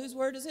you, well, whose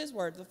word is his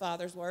word? The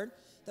Father's word.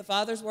 The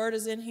Father's word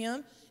is in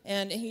him.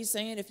 And he's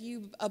saying, if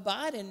you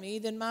abide in me,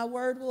 then my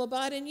word will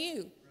abide in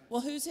you. Well,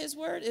 who's his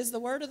word? Is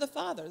the word of the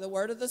Father, the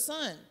word of the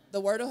Son,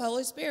 the word of the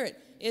Holy Spirit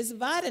is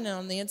abiding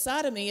on the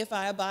inside of me if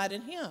I abide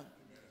in him.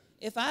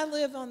 If I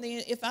live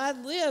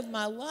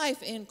my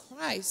life in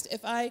Christ,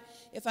 if I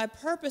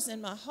purpose in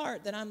my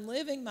heart that I'm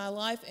living my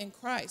life in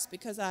Christ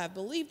because I have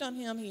believed on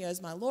him, he is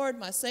my Lord,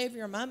 my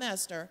Savior, my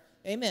Master,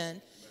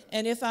 amen.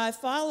 And if I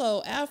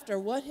follow after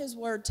what his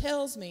word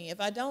tells me, if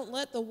I don't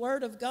let the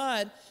word of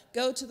God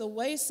go to the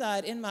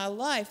wayside in my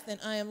life, then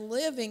I am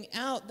living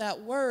out that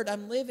word.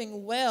 I'm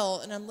living well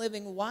and I'm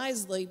living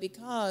wisely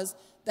because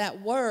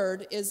that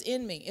word is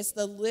in me. It's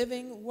the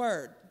living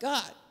word,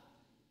 God.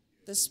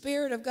 The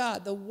Spirit of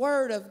God, the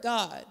Word of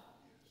God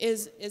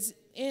is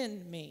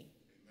in me.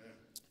 Amen.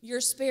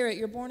 Your spirit,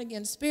 your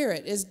born-again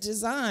spirit, is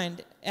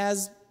designed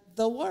as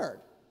the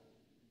Word.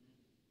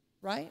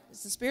 Right?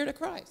 It's the Spirit of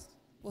Christ.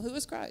 Well, who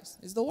is Christ?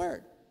 Is the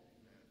Word.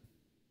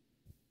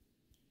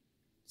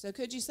 So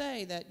could you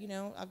say that,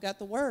 I've got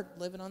the Word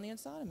living on the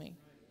inside of me?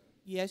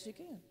 Yes, you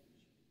can.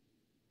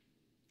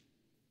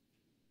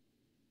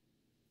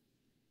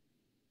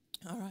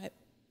 All right.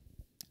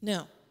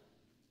 Now,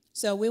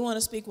 so we want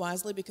to speak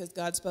wisely because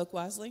God spoke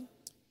wisely.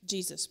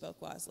 Jesus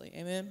spoke wisely.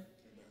 Amen?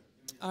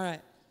 All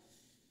right.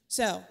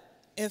 So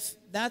if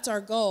that's our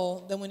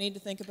goal, then we need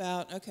to think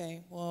about,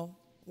 okay, well,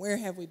 where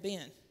have we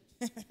been?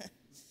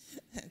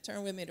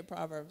 Turn with me to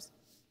Proverbs.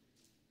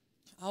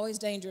 Always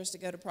dangerous to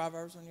go to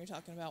Proverbs when you're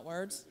talking about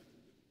words.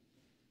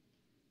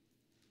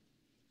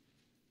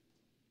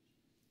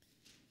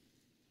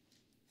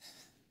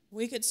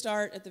 We could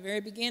start at the very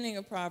beginning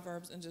of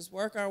Proverbs and just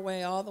work our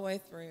way all the way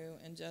through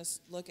and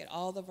just look at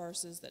all the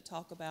verses that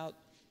talk about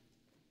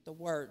the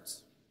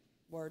words.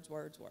 Words,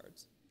 words,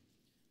 words.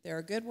 There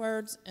are good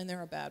words and there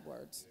are bad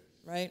words,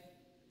 right?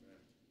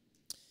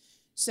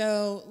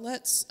 So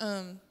let's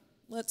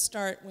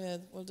start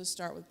with, we'll just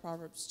start with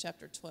Proverbs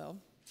chapter 12.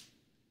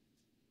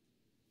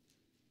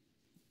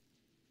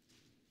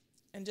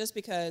 And just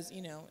because,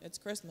 it's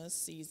Christmas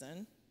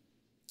season,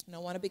 and I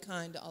want to be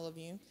kind to all of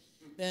you,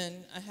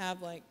 then I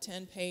have like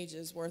 10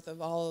 pages worth of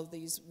all of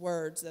these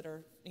words that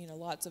are,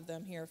 lots of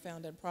them here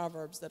found in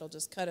Proverbs that'll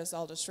just cut us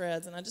all to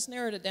shreds. And I just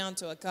narrowed it down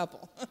to a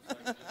couple.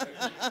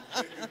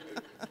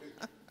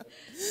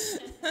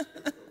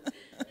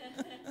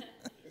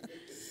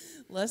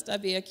 Lest I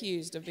be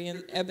accused of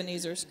being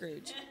Ebenezer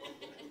Scrooge.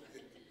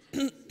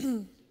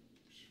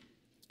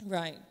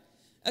 Right.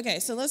 Okay,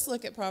 so let's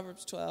look at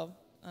Proverbs 12.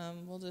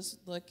 We'll just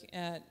look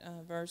at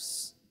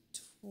verse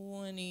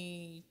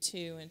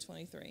 22 and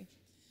 23.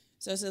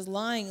 So it says,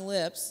 lying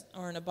lips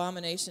are an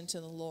abomination to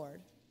the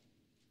Lord,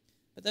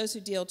 but those who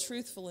deal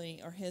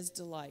truthfully are his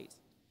delight.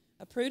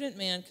 A prudent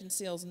man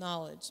conceals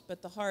knowledge,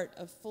 but the heart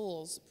of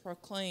fools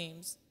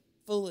proclaims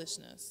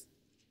foolishness.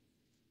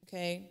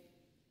 Okay?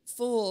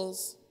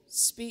 Fools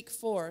speak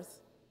forth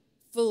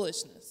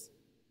foolishness.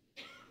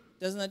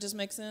 Doesn't that just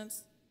make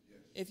sense? Yes.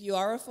 If you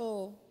are a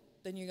fool,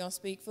 then you're going to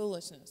speak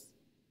foolishness.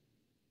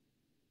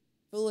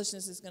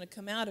 Foolishness is going to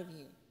come out of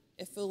you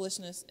if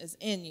foolishness is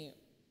in you.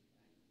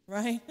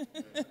 Right?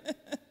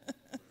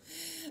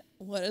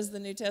 What does the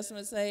New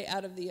Testament say?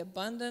 Out of the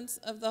abundance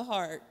of the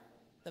heart,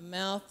 the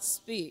mouth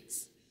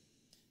speaks.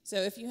 So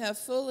if you have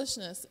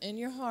foolishness in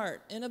your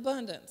heart in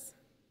abundance,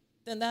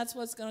 then that's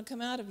what's going to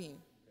come out of you.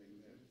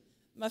 Amen.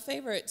 My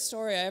favorite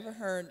story I ever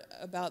heard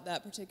about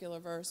that particular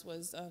verse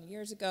was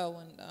years ago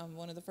when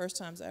one of the first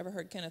times I ever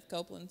heard Kenneth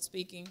Copeland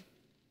speaking,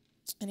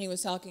 and he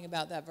was talking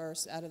about that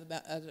verse, out of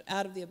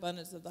the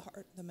abundance of the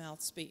heart, the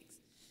mouth speaks.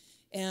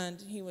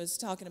 And he was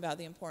talking about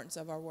the importance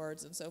of our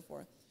words and so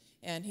forth.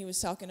 And he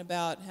was talking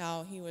about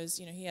how he was,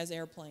 he has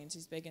airplanes.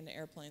 He's big into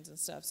airplanes and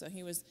stuff. So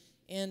he was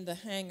in the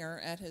hangar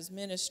at his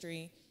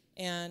ministry,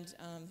 and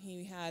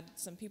he had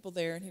some people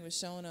there, and he was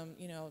showing them,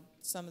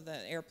 some of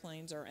the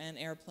airplanes or an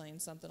airplane,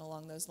 something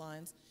along those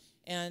lines.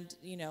 And,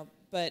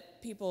 but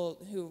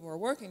people who were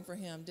working for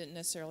him didn't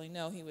necessarily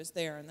know he was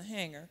there in the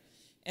hangar.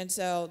 And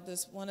so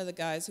one of the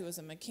guys who was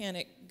a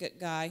mechanic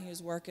guy, he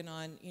was working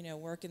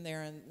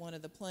there in one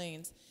of the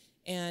planes,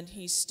 and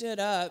he stood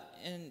up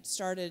and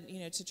started,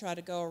 to try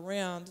to go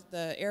around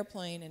the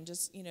airplane and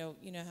just,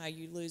 how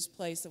you lose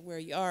place of where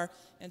you are.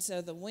 And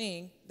so the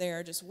wing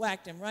there just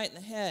whacked him right in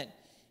the head.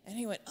 And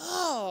he went,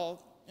 oh,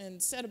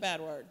 and said a bad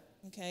word,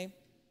 okay?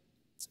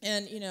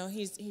 And,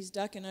 he's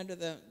ducking under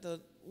the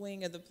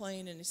wing of the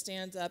plane, and he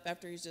stands up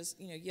after he's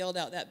just, yelled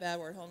out that bad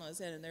word, holding on his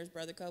head, and there's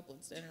Brother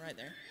Copeland standing right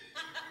there.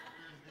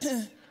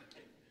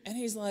 And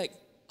he's like,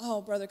 oh,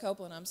 Brother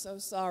Copeland, I'm so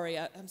sorry.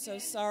 I'm so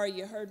sorry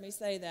you heard me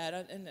say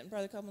that. And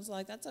Brother Copeland's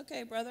like, that's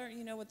okay, brother.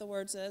 You know what the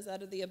word says.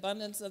 Out of the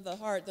abundance of the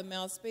heart, the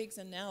mouth speaks.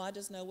 And now I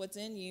just know what's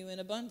in you in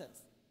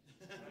abundance.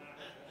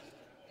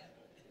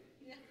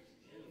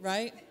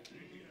 Right?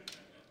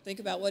 Think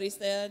about what he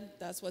said.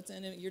 That's what's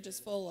in it. You're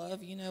just full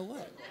of, you know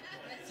what.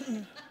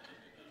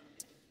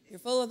 You're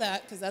full of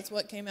that because that's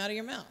what came out of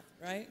your mouth,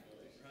 right?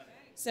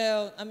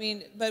 So,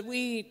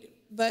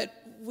 but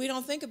we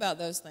don't think about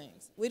those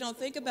things. We don't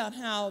think about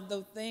how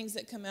the things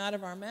that come out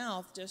of our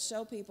mouth just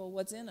show people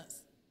what's in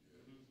us.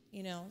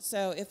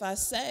 So if I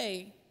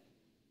say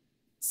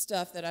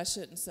stuff that I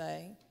shouldn't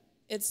say,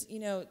 it's,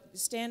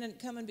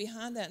 coming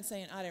behind that and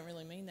saying, I didn't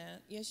really mean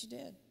that. Yes, you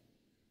did.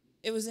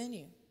 It was in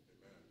you.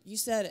 You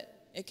said it.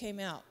 It came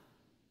out.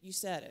 You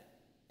said it.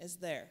 It's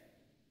there.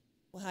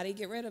 Well, how do you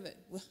get rid of it?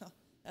 Well,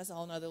 that's a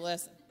whole nother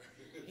lesson.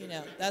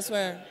 That's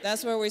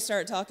where we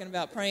start talking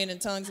about praying in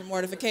tongues and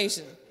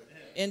mortification.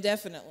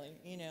 Indefinitely,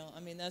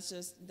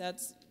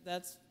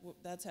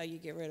 that's how you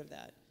get rid of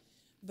that.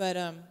 But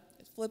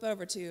flip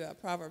over to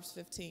Proverbs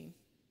 15.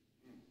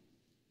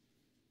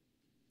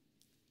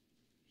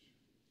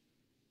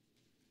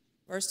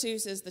 Verse 2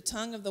 says, the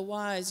tongue of the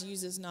wise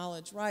uses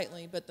knowledge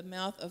rightly, but the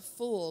mouth of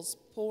fools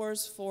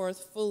pours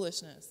forth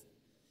foolishness.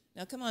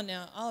 Now, come on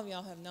now, all of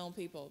y'all have known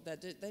people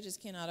that they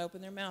just cannot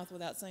open their mouth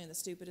without saying the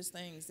stupidest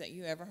things that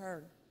you ever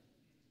heard,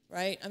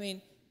 right?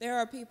 There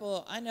are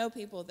people, I know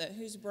people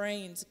whose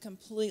brains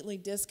completely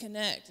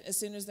disconnect. As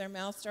soon as their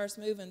mouth starts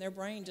moving, their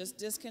brain just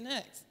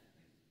disconnects.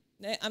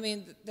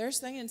 They're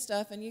saying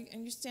stuff, and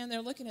you stand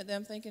there looking at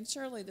them thinking,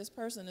 surely this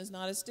person is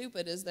not as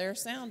stupid as they're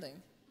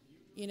sounding.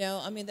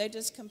 They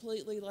just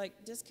completely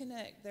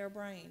disconnect their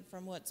brain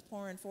from what's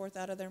pouring forth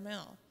out of their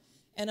mouth.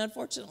 And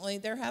unfortunately,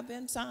 there have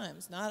been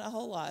times, not a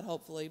whole lot,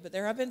 hopefully, but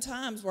there have been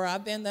times where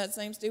I've been that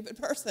same stupid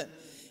person.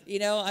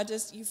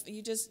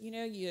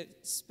 You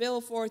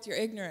spill forth your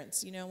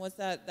ignorance. What's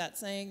that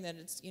saying that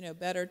it's,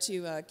 better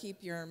to keep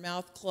your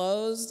mouth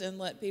closed and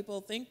let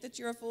people think that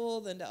you're a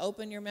fool than to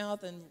open your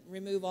mouth and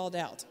remove all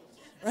doubt,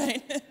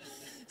 right?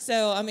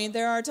 So,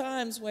 there are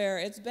times where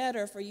it's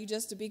better for you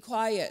just to be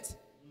quiet.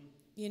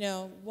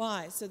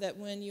 Why? So that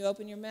when you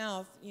open your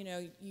mouth,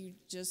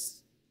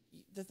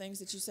 the things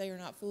that you say are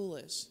not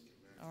foolish,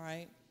 all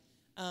right?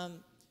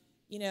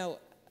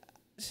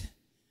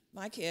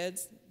 My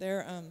kids,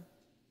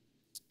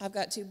 I've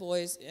got 2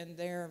 boys, and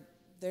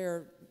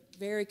they're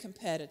very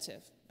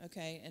competitive,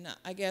 okay? And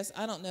I guess,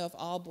 I don't know if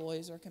all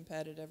boys are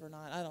competitive or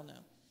not, I don't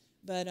know.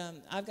 But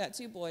I've got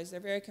 2 boys,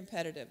 they're very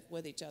competitive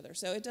with each other.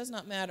 So it does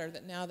not matter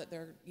that now that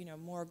they're,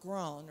 more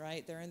grown,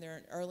 right? They're in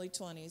their early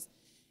 20s.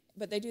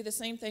 But they do the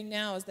same thing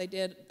now as they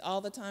did all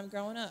the time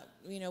growing up.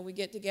 We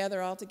get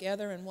together all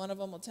together, and one of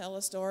them will tell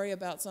a story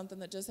about something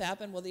that just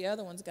happened. Well, the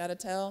other one's got to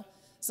tell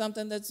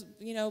something that's,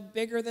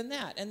 bigger than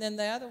that. And then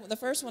the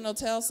first one will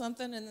tell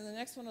something, and then the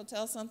next one will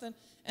tell something.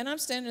 And I'm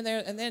standing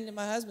there, and then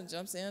my husband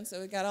jumps in,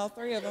 so we got all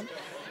 3 of them.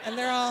 And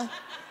they're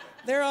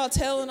all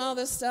telling all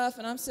this stuff,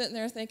 and I'm sitting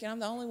there thinking I'm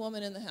the only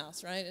woman in the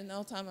house, right? And the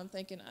whole time I'm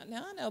thinking,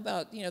 now I know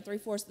about,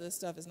 3/4 of this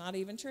stuff is not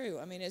even true.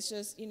 It's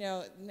just,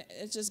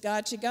 it's just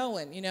got you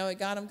going. It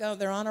got them going.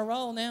 They're on a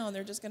roll now, and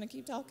they're just going to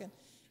keep talking.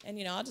 And,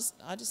 I'll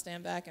just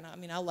stand back, and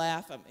I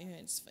laugh.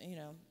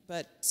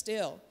 But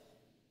still,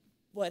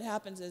 what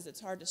happens is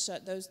it's hard to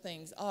shut those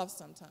things off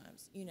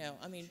sometimes.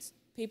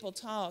 People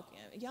talk.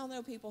 Y'all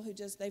know people who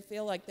just, they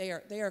feel like they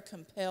are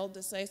compelled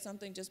to say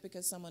something just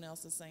because someone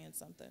else is saying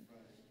something.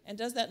 And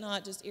does that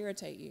not just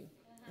irritate you,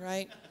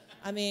 right?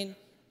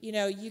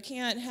 You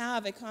can't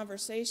have a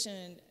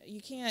conversation. You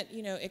can't,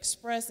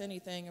 express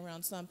anything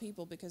around some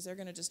people because they're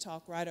going to just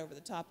talk right over the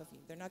top of you.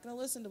 They're not going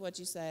to listen to what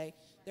you say.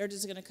 They're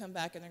just going to come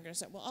back and they're going to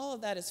say, well, all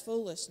of that is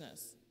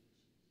foolishness.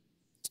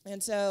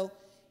 And so,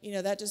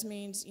 that just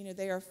means,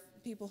 they are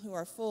people who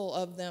are full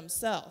of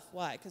themselves.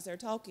 Why? Because they're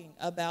talking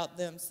about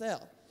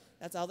themselves.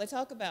 That's all they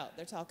talk about.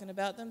 They're talking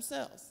about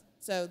themselves.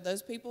 So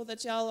those people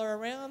that y'all are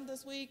around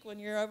this week when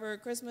you're over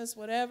at Christmas,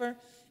 whatever,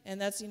 and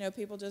that's,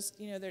 people just,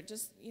 they're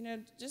just,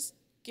 just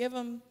give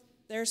them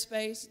their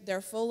space.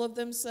 They're full of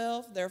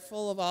themselves. They're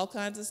full of all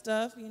kinds of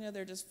stuff.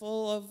 They're just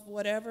full of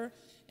whatever,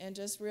 and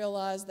just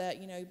realize that,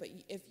 but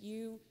if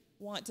you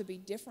want to be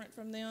different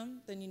from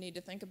them, then you need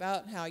to think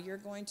about how you're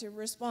going to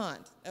respond,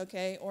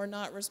 okay, or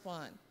not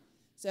respond.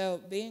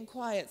 So being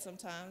quiet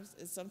sometimes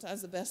is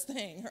sometimes the best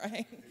thing,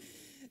 right?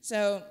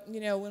 So,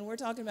 when we're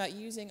talking about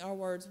using our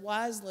words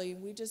wisely,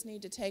 we just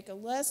need to take a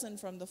lesson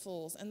from the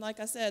fools. And like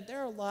I said,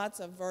 there are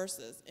lots of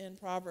verses in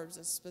Proverbs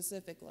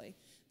specifically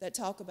that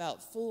talk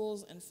about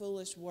fools and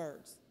foolish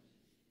words.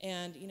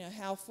 And,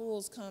 how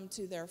fools come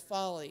to their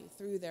folly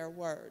through their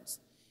words.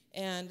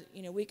 And,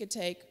 we could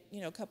take,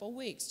 a couple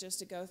weeks just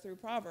to go through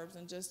Proverbs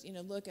and just,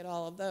 look at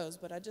all of those.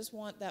 But I just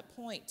want that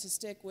point to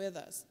stick with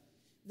us,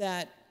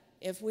 that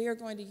if we are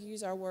going to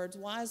use our words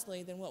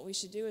wisely, then what we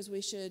should do is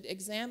we should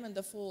examine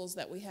the fools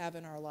that we have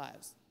in our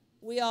lives.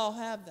 We all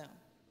have them,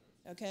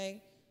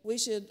 okay? We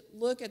should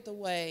look at the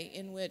way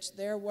in which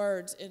their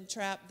words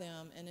entrap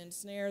them and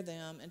ensnare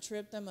them and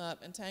trip them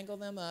up and tangle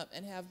them up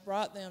and have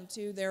brought them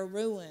to their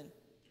ruin.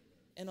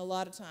 And a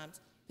lot of times,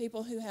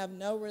 people who have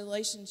no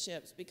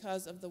relationships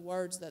because of the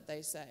words that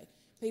they say.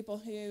 People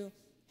who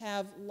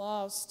have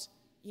lost,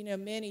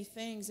 many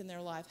things in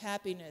their life,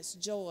 happiness,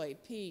 joy,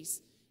 peace,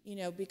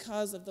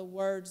 because of the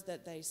words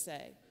that they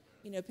say.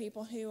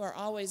 People who are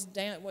always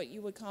down, what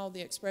you would call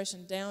the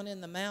expression down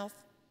in the mouth,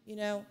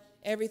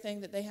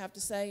 everything that they have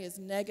to say is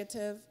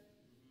negative.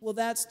 Well,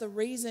 that's the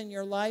reason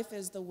your life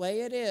is the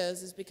way it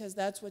is because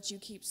that's what you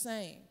keep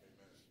saying.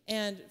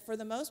 And for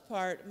the most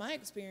part, my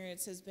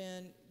experience has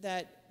been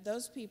that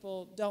those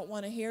people don't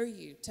want to hear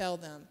you tell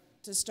them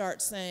to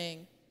start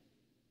saying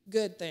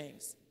good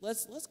things.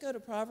 Let's go to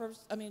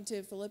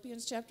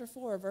Philippians chapter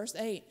 4, verse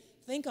 8.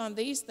 Think on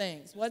these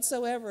things,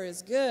 whatsoever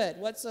is good,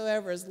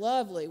 whatsoever is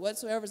lovely,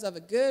 whatsoever is of a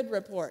good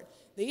report.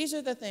 These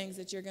are the things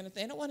that you're going to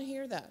think. They don't want to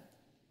hear that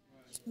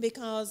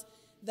because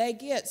they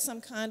get some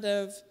kind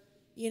of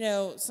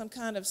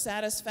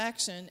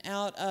satisfaction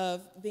out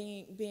of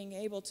being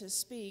able to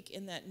speak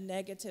in that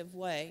negative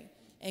way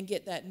and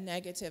get that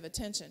negative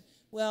attention.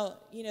 Well,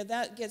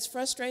 that gets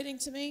frustrating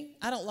to me.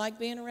 I don't like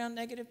being around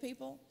negative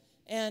people.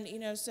 And,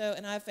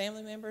 and I have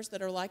family members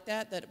that are like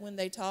that when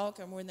they talk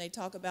and when they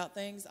talk about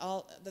things,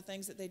 all the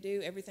things that they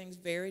do, everything's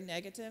very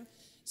negative.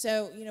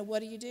 So, what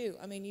do?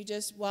 You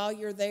just, while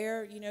you're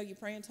there, you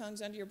pray in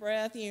tongues under your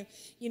breath. You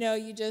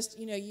interject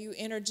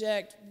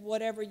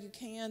whatever you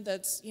can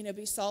that's,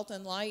 be salt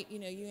and light.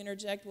 You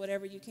interject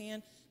whatever you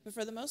can. But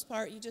for the most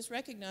part, you just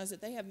recognize that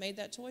they have made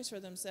that choice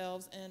for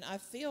themselves. And I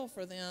feel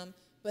for them,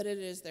 but it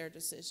is their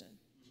decision.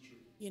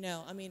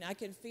 I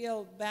can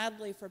feel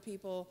badly for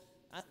people.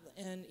 I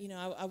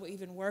would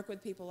even work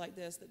with people like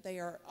this, that they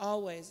are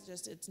always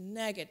just, it's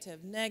negative,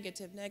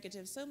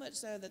 so much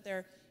so that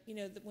they're,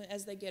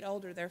 as they get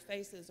older, their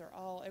faces are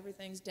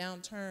everything's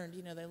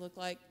downturned. They look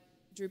like,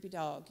 droopy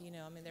dog, I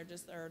mean,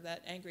 or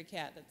that angry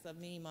cat that's a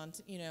meme on,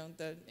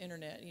 the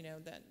internet,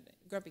 that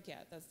grumpy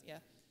cat, yeah.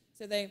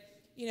 So they,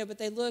 but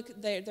they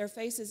look, their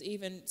faces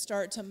even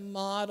start to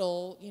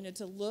model,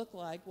 to look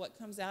like what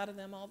comes out of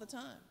them all the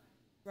time,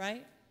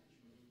 right?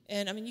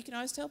 And, I mean, you can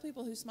always tell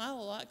people who smile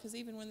a lot because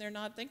even when they're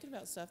not thinking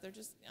about stuff, they're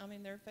just,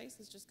 their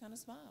faces just kind of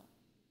smile,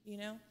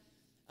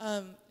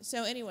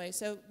 So anyway,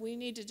 so we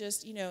need to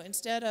just,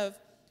 instead of,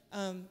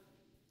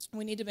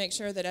 we need to make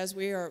sure that as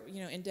we are,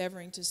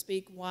 endeavoring to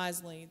speak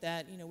wisely,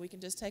 that, we can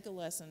just take a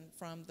lesson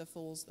from the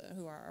fools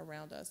who are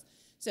around us.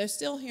 So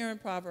still here in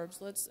Proverbs,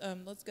 let's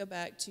go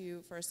back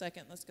to, for a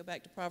second, let's go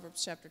back to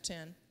Proverbs chapter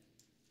 10.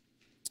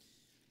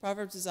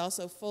 Proverbs is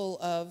also full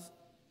of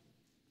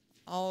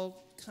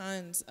all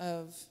kinds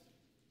of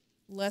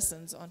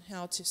lessons on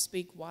how to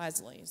speak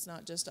wisely. It's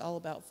not just all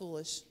about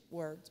foolish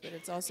words, but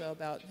it's also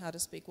about how to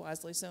speak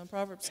wisely. So in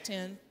Proverbs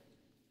 10,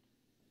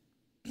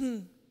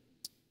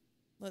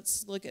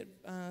 let's look at,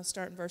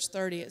 start in verse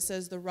 30. It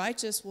says, the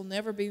righteous will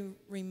never be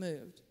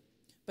removed,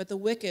 but the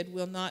wicked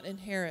will not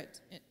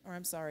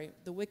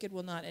the wicked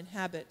will not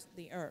inhabit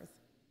the earth.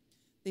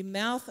 The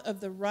mouth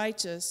of the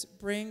righteous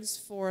brings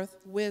forth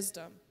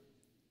wisdom,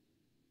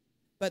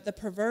 but the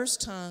perverse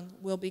tongue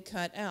will be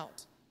cut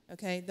out.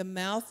 Okay, the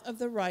mouth of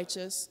the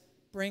righteous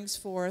brings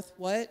forth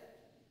what?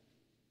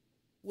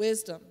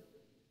 Wisdom.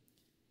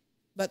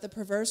 But the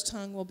perverse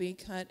tongue will be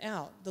cut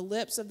out. The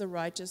lips of the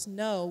righteous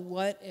know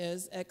what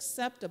is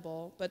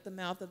acceptable, but the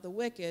mouth of the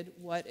wicked,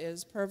 what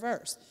is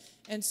perverse.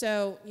 And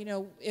so,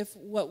 if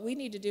what we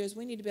need to do is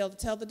we need to be able to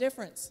tell the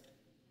difference.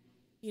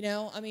 We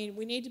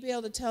need to be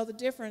able to tell the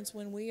difference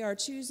when we are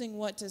choosing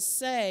what to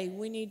say.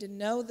 We need to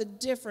know the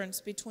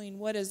difference between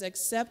what is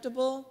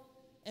acceptable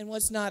and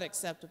what's not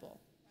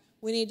acceptable.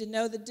 We need to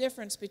know the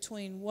difference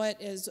between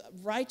what is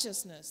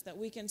righteousness, that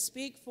we can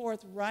speak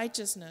forth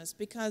righteousness,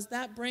 because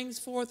that brings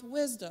forth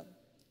wisdom.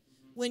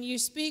 When you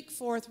speak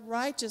forth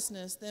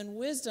righteousness, then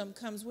wisdom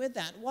comes with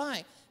that.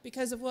 Why?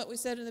 Because of what we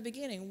said in the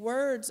beginning.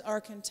 Words are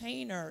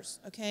containers,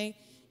 okay?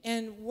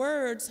 And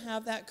words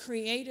have that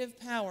creative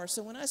power.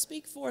 So when I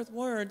speak forth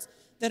words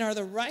that are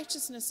the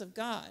righteousness of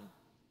God,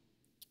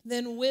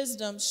 then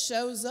wisdom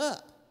shows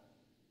up.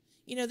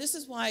 This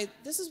is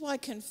why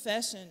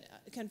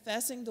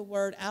confessing the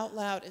word out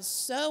loud is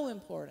so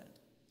important.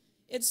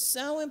 It's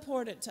so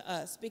important to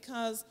us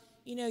because,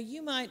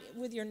 you might,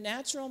 with your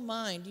natural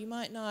mind, you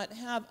might not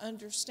have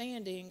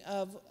understanding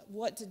of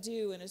what to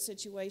do in a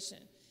situation.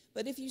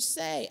 But if you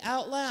say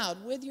out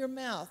loud with your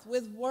mouth,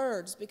 with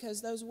words,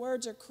 because those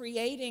words are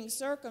creating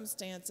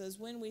circumstances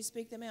when we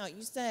speak them out,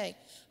 you say,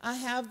 I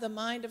have the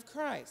mind of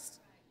Christ,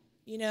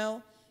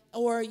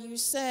 or you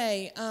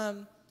say,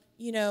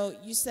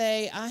 you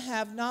say, I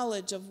have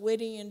knowledge of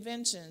witty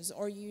inventions,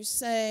 or you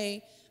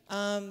say,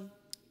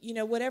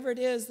 whatever it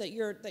is that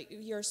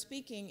you're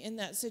speaking in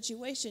that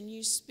situation,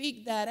 you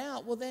speak that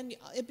out. Well, then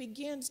it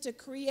begins to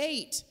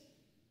create.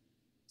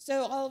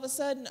 So all of a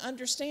sudden,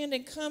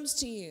 understanding comes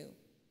to you.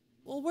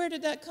 Well, where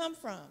did that come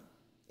from?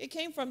 It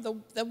came from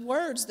the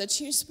words that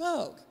you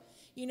spoke.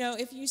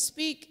 If you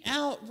speak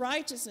out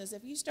righteousness,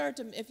 if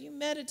you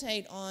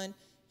meditate on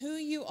who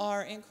you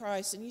are in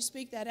Christ, and you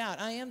speak that out.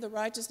 I am the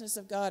righteousness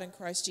of God in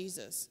Christ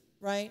Jesus,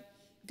 right?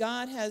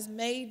 God has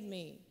made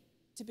me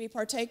to be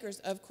partakers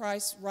of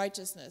Christ's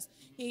righteousness.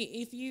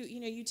 If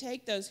you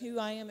take those who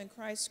I am in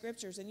Christ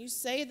scriptures and you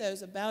say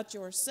those about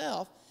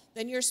yourself,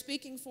 then you're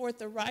speaking forth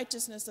the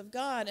righteousness of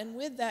God, and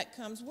with that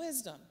comes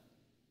wisdom.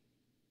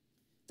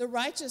 The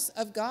righteous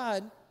of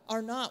God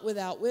are not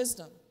without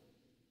wisdom.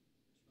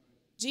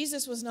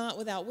 Jesus was not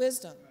without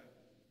wisdom.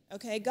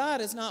 Okay, God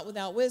is not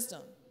without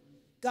wisdom.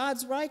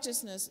 God's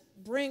righteousness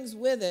brings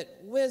with it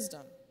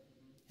wisdom.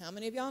 How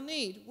many of y'all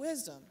need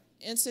wisdom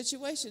in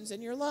situations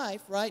in your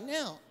life right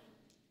now?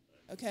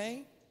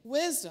 Okay?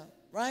 Wisdom,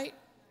 right?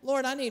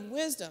 Lord, I need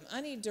wisdom.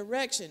 I need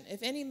direction.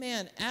 If any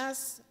man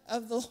asks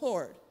of the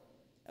Lord,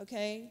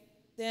 okay,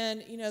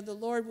 then, the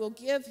Lord will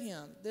give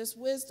him this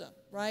wisdom,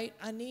 right?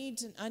 I need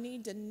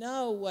to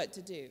know what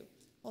to do.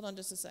 Hold on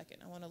just a second.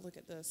 I want to look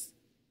at this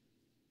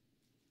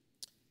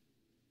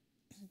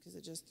because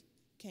it just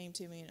came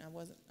to me and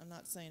I'm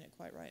not saying it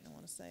quite right, and I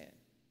want to say it.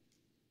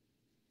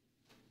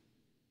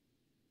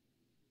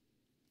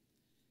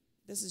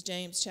 This is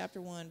James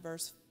chapter 1,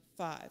 verse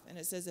 5, and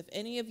it says, if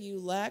any of you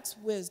lacks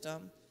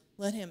wisdom,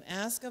 let him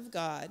ask of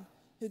God,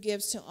 who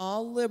gives to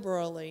all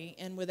liberally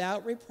and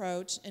without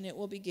reproach, and it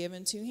will be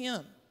given to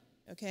him.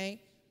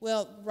 Okay?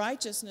 Well,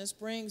 righteousness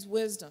brings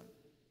wisdom.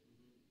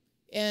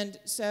 And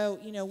so,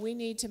 we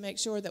need to make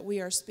sure that we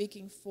are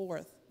speaking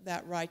forth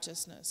that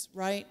righteousness,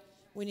 right?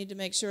 We need to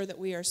make sure that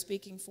we are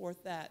speaking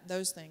forth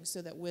those things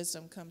so that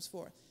wisdom comes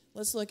forth.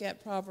 Let's look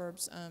at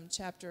Proverbs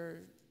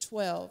chapter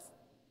 12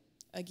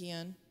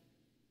 again,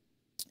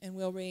 and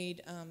we'll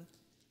read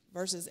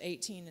verses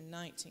 18 and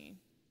 19.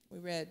 We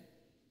read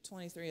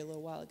 23 a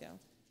little while ago.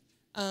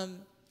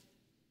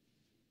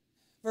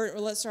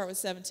 Let's start with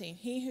 17.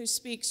 He who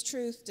speaks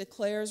truth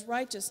declares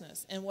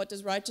righteousness. And what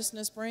does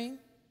righteousness bring?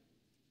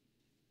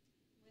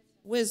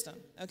 Wisdom,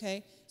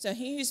 okay? So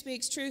he who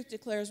speaks truth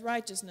declares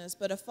righteousness,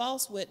 but a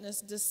false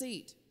witness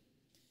deceit.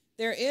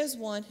 There is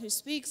one who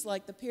speaks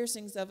like the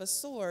piercings of a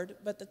sword,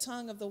 but the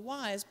tongue of the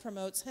wise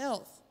promotes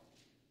health.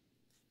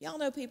 Y'all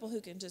know people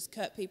who can just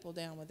cut people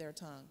down with their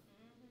tongue.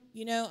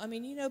 You know, I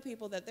mean, you know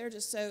people that they're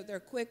just so, they're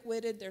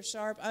quick-witted, they're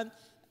sharp. I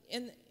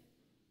think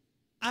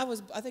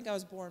I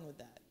was born with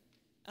that.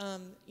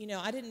 You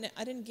know, I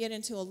didn't get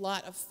into a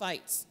lot of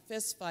fights,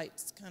 fist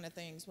fights kind of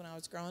things when I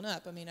was growing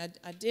up. I mean,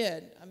 I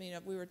did. I mean,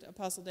 we were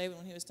Apostle David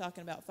when he was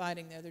talking about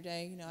fighting the other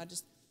day. You know,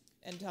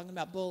 and talking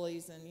about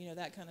bullies and, you know,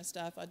 that kind of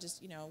stuff. I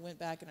just, you know, went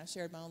back and I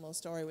shared my own little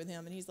story with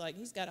him. And he's like,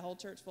 he's got a whole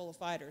church full of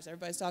fighters.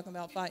 Everybody's talking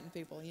about fighting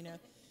people, you know.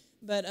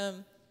 But,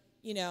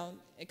 you know,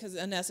 because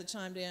Anessa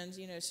chimed in,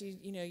 you know, she,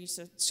 you know, used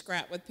to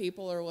scrap with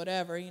people or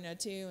whatever, you know,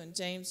 too. And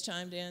James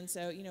chimed in.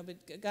 So, you know,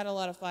 but got a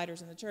lot of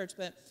fighters in the church.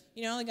 But,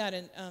 you know, I only got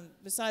in,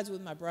 besides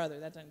with my brother,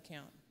 that doesn't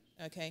count,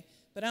 okay.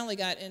 But I only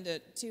got into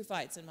 2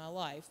 fights in my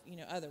life, you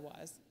know,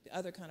 otherwise,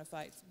 other kind of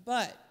fights.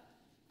 But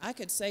I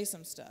could say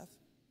some stuff.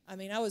 I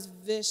mean, I was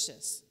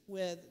vicious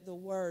with the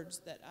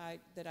words that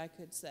I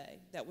could say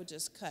that would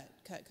just cut.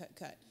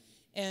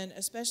 And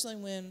especially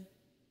when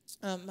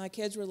my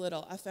kids were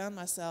little, I found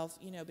myself,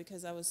 you know,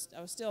 because I was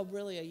still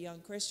really a young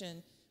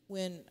Christian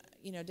when,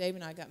 you know, Dave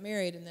and I got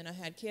married, and then I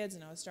had kids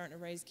and I was starting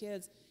to raise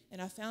kids,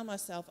 and I found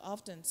myself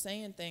often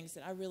saying things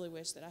that I really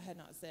wish that I had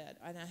not said,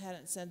 and I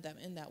hadn't said them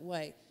in that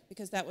way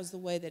because that was the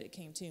way that it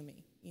came to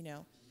me, you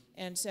know.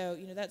 And so,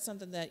 you know, that's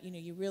something that, you know,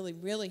 you really,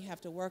 really have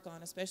to work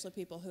on, especially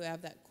people who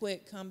have that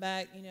quick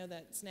comeback, you know,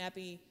 that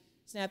snappy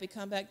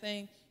comeback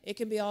thing. It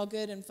can be all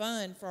good and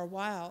fun for a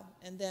while,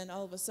 and then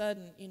all of a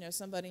sudden, you know,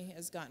 somebody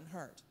has gotten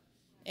hurt.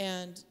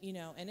 And, you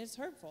know, and it's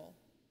hurtful.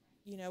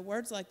 You know,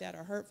 words like that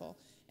are hurtful.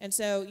 And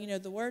so, you know,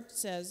 the word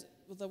says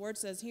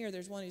here,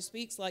 there's one who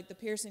speaks like the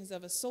piercings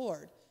of a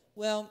sword.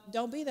 Well,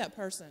 don't be that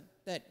person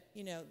that,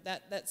 you know,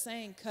 that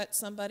saying cut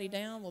somebody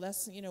down. Well,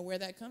 that's, you know, where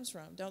that comes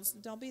from.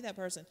 Don't be that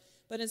person.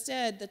 But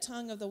instead, the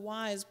tongue of the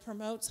wise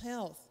promotes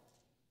health.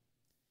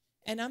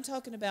 And I'm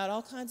talking about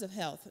all kinds of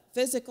health.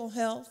 Physical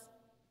health,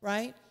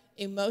 right?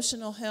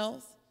 Emotional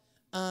health.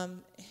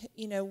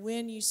 You know,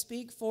 when you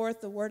speak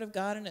forth the word of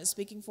God and it's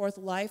speaking forth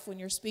life, when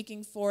you're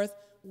speaking forth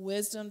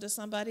wisdom to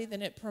somebody,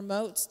 then it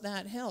promotes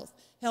that health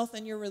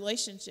in your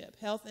relationship,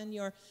 health in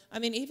your, I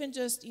mean, even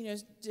just, you know,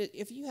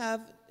 if you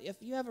have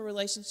a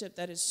relationship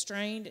that is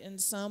strained in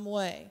some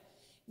way,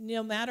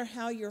 no matter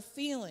how you're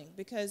feeling,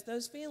 because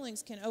those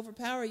feelings can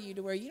overpower you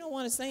to where you don't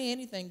want to say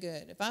anything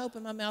good. If I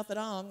open my mouth at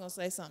all, I'm going to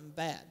say something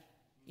bad,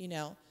 you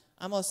know.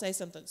 I'm going to say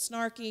something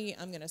snarky.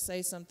 I'm going to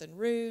say something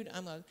rude.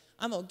 I'm going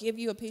to give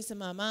you a piece of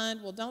my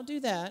mind. Well, don't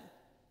do that.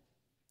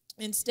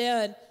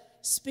 Instead,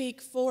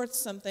 speak forth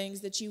some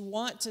things that you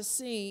want to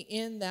see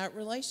in that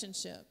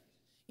relationship.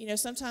 You know,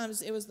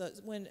 sometimes it was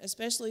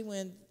especially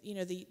when, you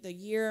know, the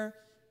year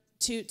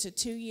 2 to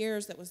 2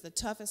 years, that was the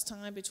toughest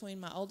time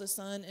between my oldest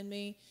son and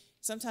me.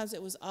 Sometimes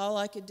it was all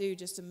I could do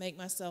just to make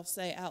myself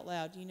say out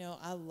loud, you know,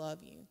 I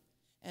love you.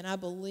 And I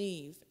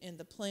believe in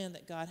the plan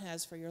that God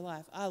has for your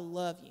life. I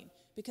love you.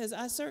 Because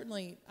I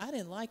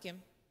didn't like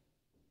him.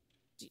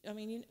 I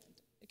mean,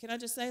 can I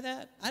just say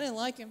that? I didn't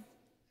like him.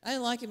 I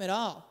didn't like him at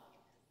all.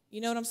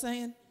 You know what I'm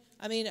saying?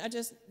 I mean, I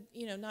just,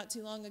 you know, not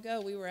too long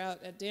ago, we were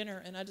out at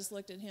dinner, and I just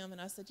looked at him, and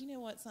I said, you know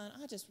what, son,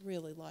 I just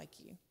really like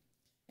you.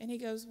 And he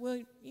goes,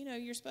 well, you know,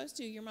 you're supposed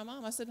to. You're my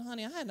mom. I said, well,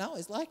 honey, I hadn't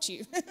always liked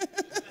you.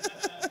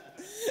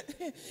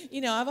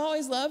 You know, I've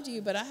always loved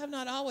you, but I have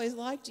not always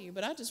liked you,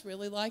 but I just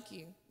really like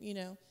you, you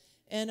know.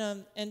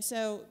 And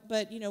so,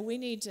 but, you know, we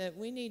need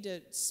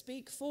to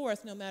speak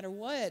forth no matter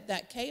what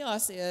that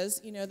chaos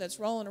is, you know, that's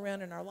rolling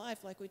around in our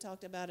life, like we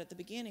talked about at the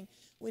beginning.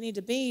 We need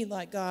to be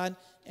like God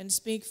and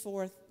speak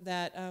forth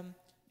that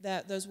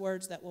those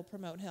words that will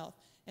promote health.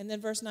 And then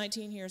verse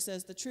 19 here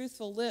says, the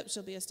truthful lips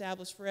shall be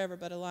established forever,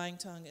 but a lying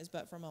tongue is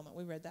but for a moment.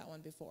 We read that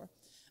one before.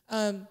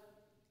 And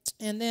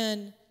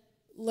then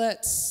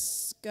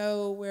let's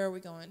go, where are we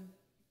going?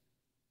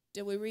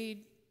 Did we read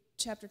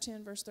chapter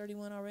 10, verse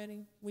 31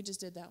 already? We just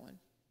did that one.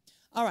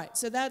 All right,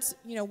 so that's,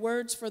 you know,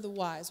 words for the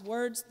wise.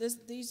 Words,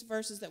 these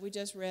verses that we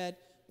just read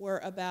were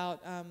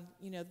about,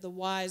 you know, the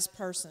wise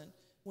person,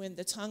 when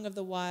the tongue of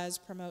the wise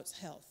promotes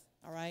health,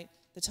 all right?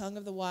 The tongue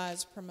of the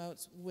wise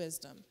promotes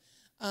wisdom.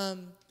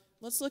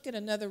 Let's look at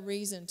another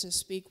reason to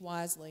speak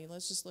wisely.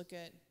 Let's just look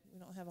at, we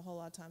don't have a whole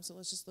lot of time, so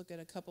let's just look at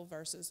a couple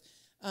verses.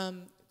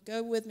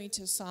 Go with me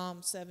to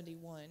Psalm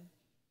 71.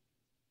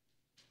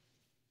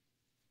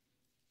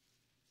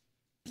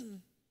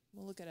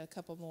 We'll look at a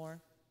couple more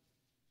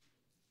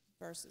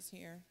verses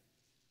here.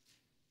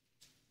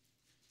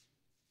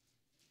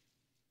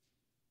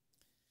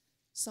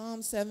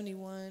 Psalm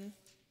 71.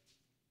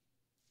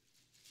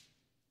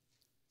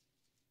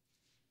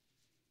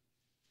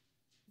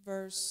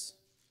 Verse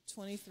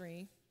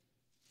 23. It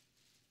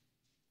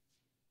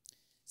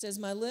says,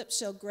 my lips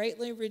shall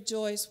greatly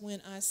rejoice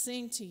when I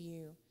sing to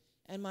you,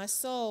 and my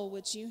soul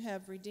which you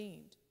have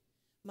redeemed.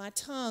 My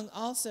tongue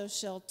also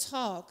shall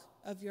talk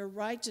of your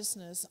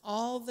righteousness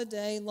all the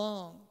day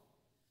long.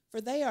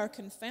 For they are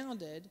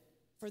confounded,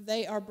 for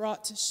they are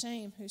brought to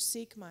shame who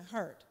seek my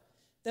hurt.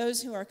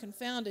 Those who are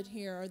confounded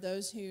here are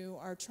those who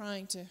are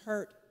trying to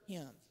hurt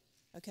him.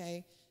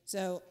 Okay,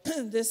 so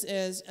this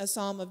is a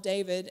Psalm of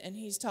David, and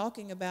he's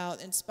talking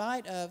about, in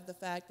spite of the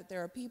fact that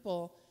there are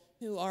people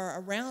who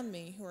are around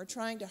me who are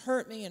trying to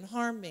hurt me and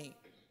harm me,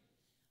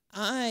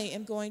 I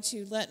am going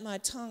to let my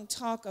tongue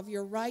talk of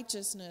your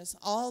righteousness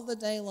all the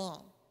day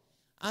long.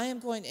 I am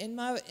going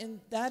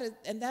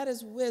that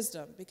is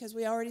wisdom, because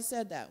we already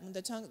said that when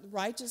the tongue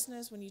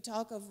righteousness, when you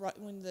talk of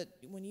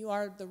when you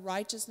are the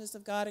righteousness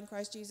of God in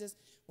Christ Jesus,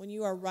 when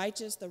you are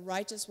righteous, the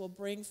righteous will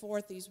bring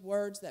forth these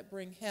words that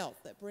bring health,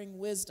 that bring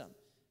wisdom.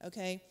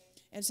 Okay,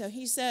 and so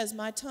he says,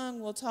 my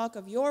tongue will talk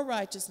of your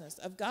righteousness,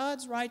 of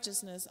God's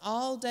righteousness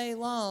all day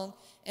long.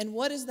 And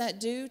what does that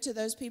do to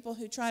those people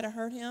who try to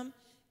hurt him?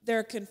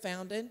 They're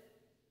confounded.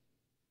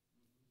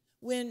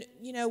 When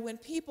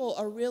people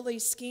are really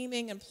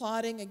scheming and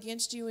plotting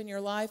against you in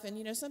your life,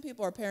 and, some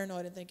people are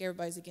paranoid and think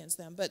everybody's against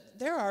them, but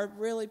there are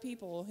really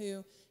people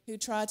who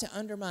try to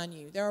undermine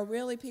you. There are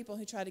really people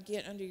who try to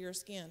get under your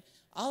skin.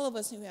 All of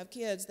us who have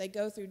kids, they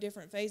go through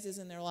different phases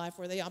in their life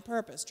where they on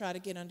purpose try to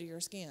get under your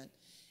skin.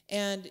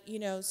 And,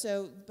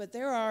 but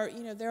there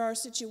are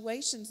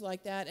situations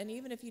like that. And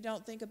even if you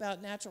don't think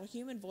about natural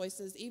human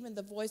voices, even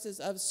the voices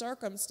of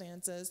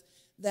circumstances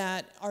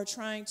that are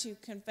trying to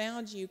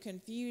confound you,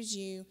 confuse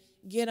you,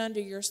 get under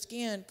your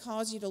skin,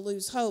 cause you to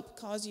lose hope,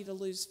 cause you to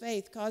lose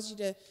faith, cause you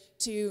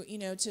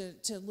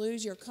to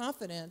lose your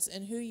confidence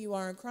in who you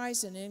are in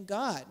Christ and in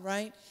God,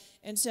 right?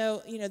 And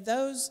so,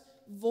 those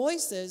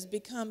voices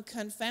become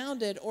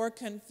confounded or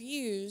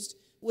confused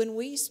when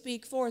we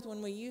speak forth,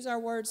 when we use our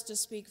words to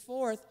speak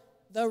forth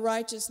the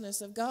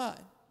righteousness of God.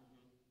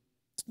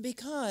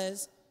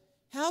 Because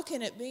how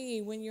can it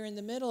be when you're in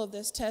the middle of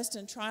this test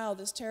and trial,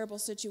 this terrible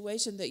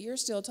situation, that you're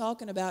still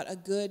talking about a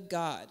good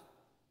God?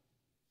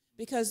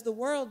 Because the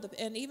world,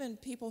 and even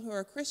people who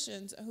are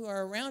Christians who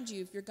are around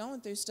you, if you're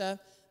going through stuff,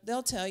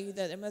 they'll tell you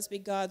that it must be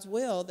God's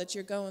will that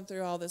you're going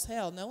through all this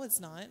hell. No, it's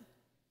not.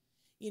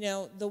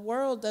 The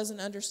world doesn't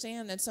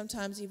understand, and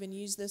sometimes even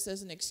use this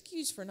as an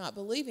excuse for not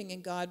believing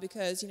in God,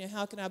 because,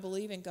 how can I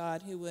believe in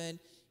God who would,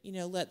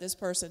 let this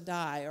person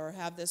die or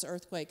have this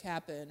earthquake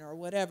happen or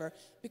whatever,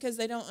 because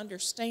they don't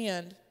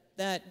understand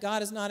that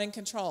God is not in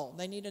control.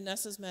 They need a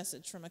Nessa's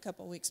message from a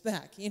couple weeks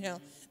back,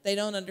 They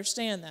don't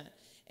understand that.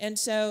 And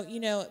so,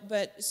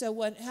 so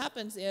what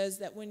happens is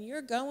that when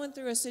you're going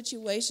through a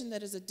situation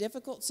that is a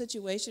difficult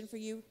situation for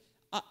you,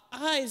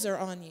 eyes are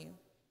on you.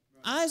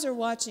 Right. Eyes are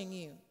watching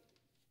you.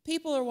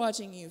 People are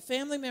watching you.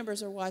 Family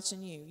members are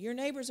watching you. Your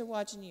neighbors are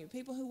watching you.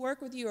 People who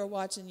work with you are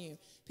watching you.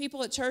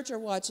 People at church are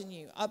watching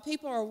you.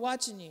 People are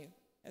watching you,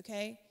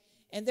 okay?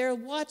 And they're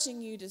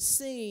watching you to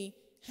see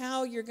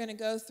how you're going to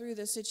go through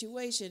the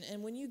situation.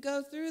 And when you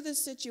go through the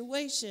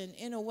situation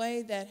in a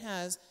way that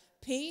has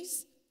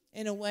peace,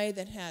 in a way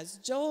that has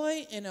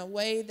joy, in a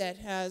way that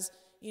has,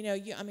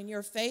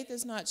 your faith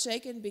is not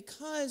shaken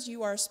because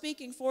you are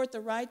speaking forth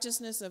the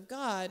righteousness of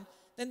God,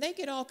 then they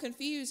get all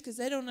confused because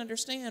they don't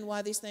understand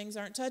why these things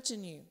aren't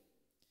touching you.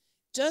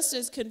 Just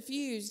as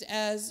confused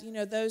as,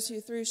 those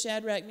who threw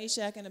Shadrach,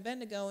 Meshach, and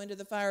Abednego into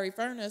the fiery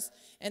furnace,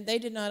 and they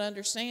did not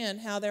understand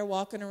how they're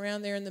walking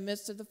around there in the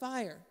midst of the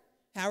fire.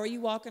 How are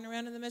you walking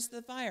around in the midst of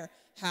the fire?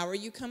 How are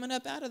you coming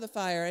up out of the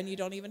fire and you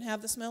don't even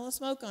have the smell of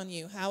smoke on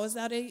you? How is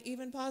that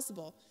even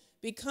possible?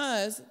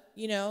 Because,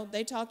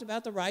 they talked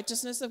about the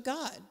righteousness of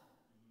God.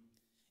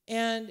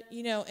 And,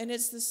 and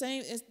it's the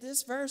same,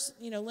 this verse,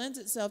 lends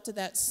itself to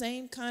that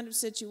same kind of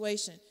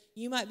situation.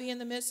 You might be in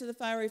the midst of the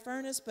fiery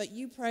furnace, but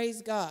you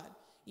praise God.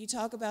 You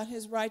talk about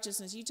his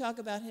righteousness. You talk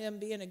about him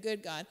being a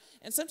good God.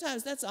 And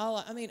sometimes that's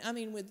all, I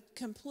mean, with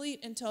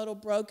complete and total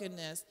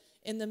brokenness,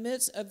 in the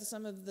midst of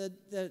some of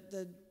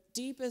the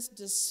deepest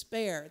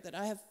despair that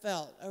I have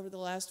felt over the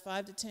last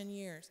 5 to 10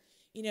 years,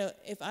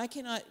 if I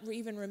cannot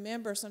even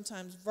remember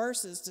sometimes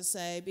verses to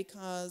say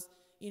because,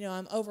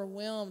 I'm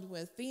overwhelmed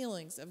with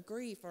feelings of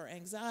grief or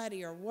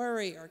anxiety or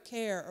worry or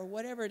care or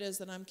whatever it is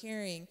that I'm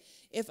carrying,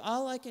 if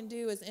all I can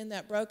do is in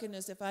that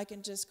brokenness, if I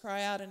can just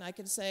cry out and I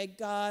can say,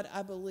 God,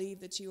 I believe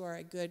that you are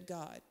a good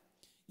God.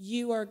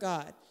 You are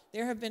God.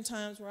 There have been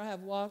times where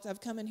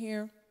I've come in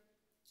here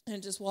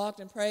and just walked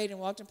and prayed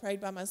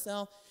by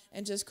myself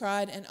and just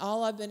cried, and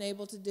all I've been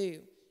able to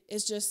do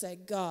is just say,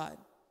 God,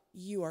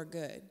 you are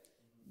good.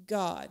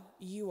 God,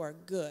 you are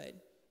good.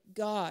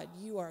 God,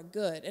 you are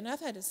good. And I've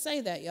had to say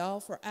that, y'all,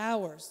 for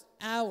hours,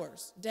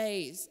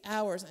 days,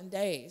 hours and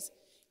days,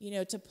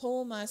 to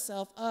pull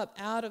myself up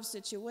out of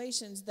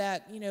situations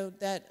that,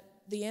 that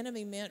the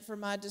enemy meant for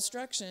my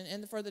destruction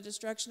and for the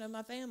destruction of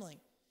my family.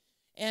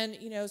 And,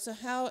 so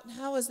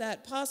how is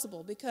that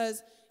possible?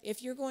 Because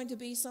if you're going to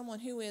be someone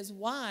who is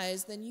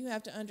wise, then you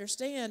have to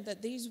understand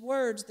that these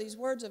words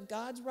of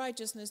God's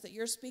righteousness that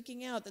you're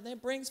speaking out,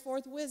 that brings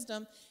forth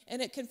wisdom, and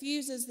it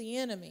confuses the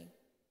enemy,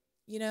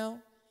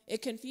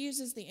 It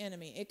confuses the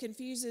enemy. It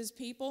confuses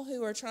people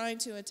who are trying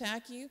to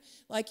attack you.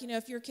 Like,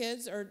 if your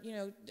kids are,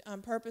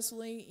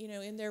 purposefully,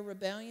 in their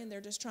rebellion, they're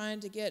just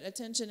trying to get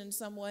attention in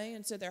some way,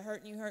 and so they're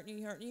hurting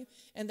you,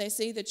 and they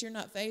see that you're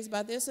not fazed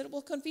by this, it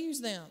will confuse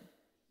them,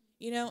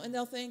 and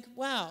they'll think,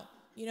 wow,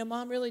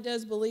 Mom really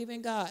does believe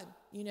in God,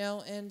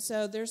 and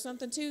so there's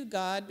something to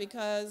God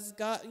because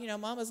God,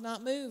 Mama's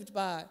not moved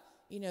by,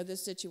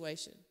 this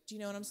situation. Do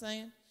you know what I'm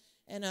saying?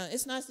 And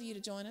it's nice of you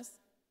to join us.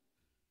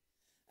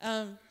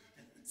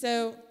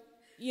 So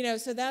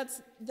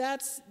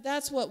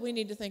that's what we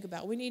need to think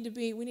about. We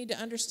need to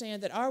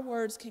understand that our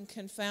words can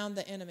confound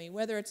the enemy,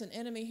 whether it's an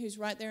enemy who's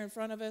right there in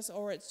front of us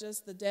or it's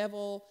just the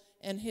devil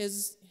and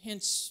his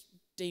hench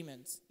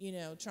demons,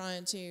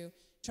 trying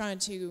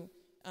to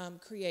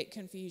create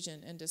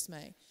confusion and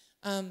dismay.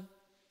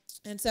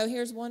 And so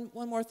here's one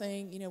more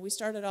thing. We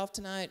started off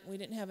tonight. We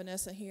didn't have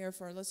Vanessa here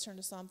let's turn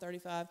to Psalm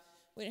 35.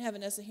 We didn't have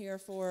Vanessa here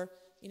for,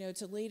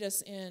 to lead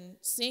us in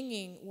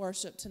singing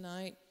worship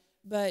tonight.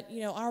 But,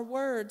 our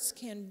words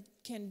can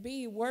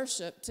be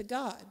worship to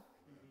God.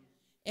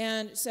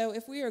 And so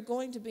if we are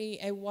going to be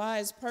a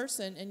wise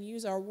person and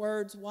use our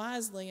words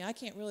wisely, I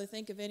can't really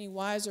think of any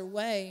wiser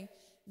way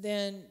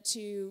than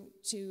to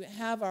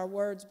have our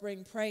words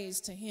bring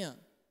praise to Him.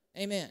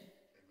 Amen.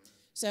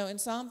 So in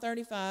Psalm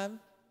 35,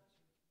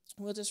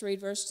 we'll just read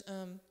verse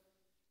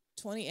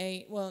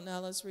 28. Well, now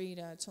let's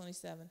read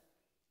 27.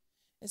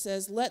 It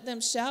says, "Let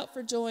them shout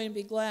for joy and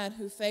be glad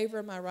who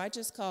favor my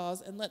righteous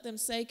cause, and let them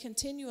say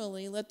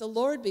continually, let the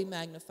Lord be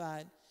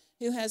magnified,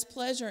 who has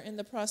pleasure in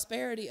the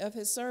prosperity of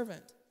his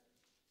servant."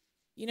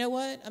 You know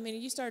what?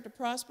 You start to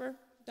prosper,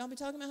 don't be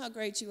talking about how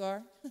great you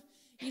are.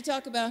 You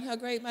talk about how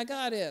great my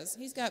God is.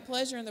 He's got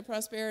pleasure in the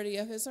prosperity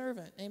of his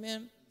servant.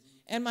 Amen.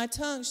 "And my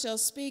tongue shall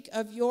speak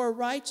of your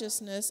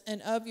righteousness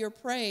and of your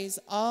praise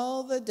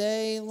all the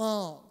day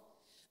long."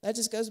 That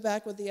just goes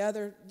back with the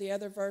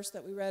other verse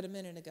that we read a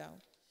minute ago.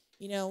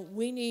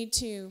 We need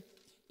to,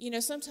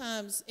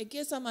 sometimes it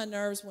gets on my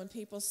nerves when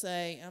people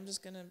say,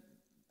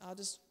 I'll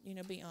just,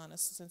 be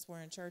honest since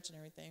we're in church and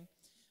everything.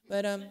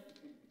 But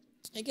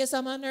it gets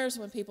on my nerves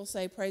when people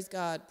say, praise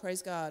God,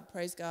 praise God,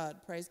 praise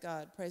God, praise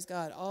God, praise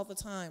God, all the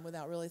time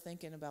without really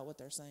thinking about what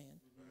they're saying.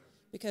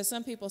 Because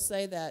some people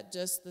say that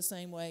just the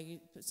same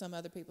way some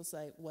other people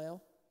say,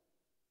 well,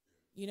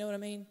 you know what I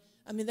mean?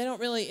 They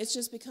don't really,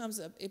 it becomes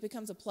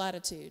a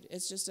platitude.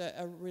 It's just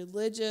a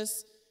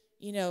religious,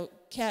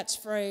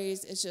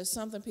 catchphrase. It's just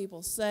something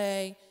people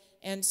say.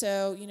 And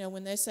so,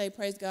 when they say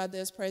praise God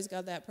this, praise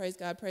God that, praise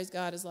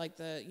God is like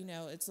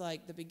it's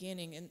like the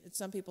beginning. And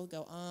some people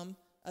go,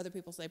 other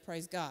people say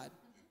praise God.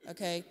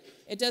 Okay?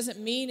 It doesn't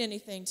mean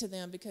anything to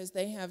them because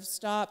they have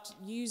stopped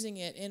using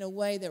it in a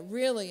way that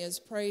really is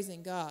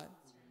praising God.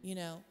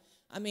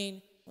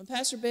 When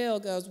Pastor Bill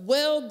goes,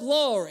 well,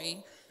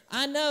 glory,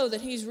 I know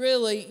that he's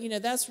really,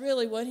 that's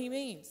really what he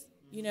means,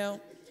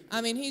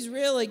 he's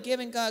really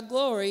giving God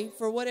glory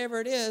for whatever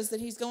it is that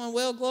he's going,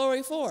 well,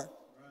 glory for.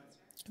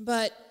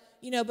 But,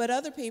 but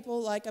other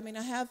people, I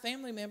have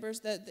family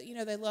members that,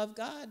 they love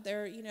God.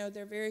 They're,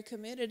 they're very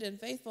committed and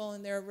faithful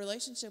in their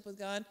relationship with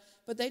God,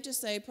 but they just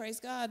say, praise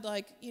God,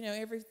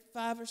 every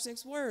 5 or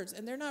 6 words,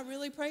 and they're not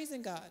really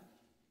praising God.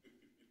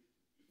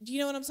 Do you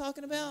know what I'm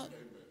talking about?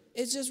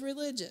 It's just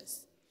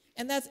religious.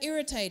 And that's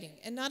irritating.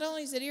 And not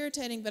only is it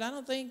irritating, but I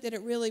don't think that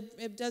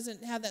it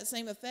doesn't have that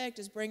same effect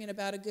as bringing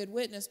about a good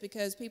witness,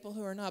 because people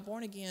who are not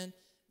born again,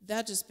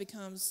 that just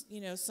becomes,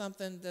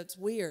 something that's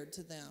weird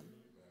to them.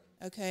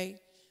 Okay?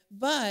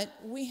 But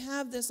we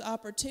have this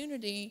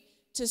opportunity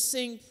to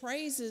sing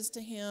praises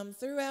to Him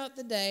throughout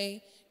the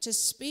day, to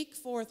speak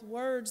forth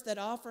words that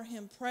offer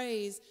Him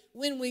praise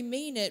when we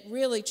mean it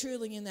really,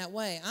 truly in that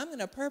way. I'm going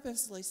to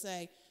purposely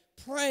say,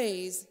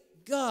 praise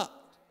God.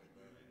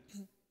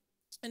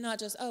 And not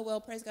just, oh,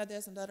 well, praise God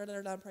this, and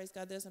da-da-da-da, praise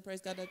God this, and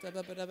praise God that,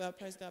 da-da-da-da,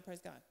 praise God,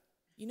 praise God.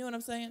 You know what I'm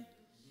saying?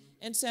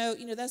 And so,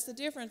 that's the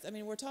difference.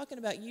 We're talking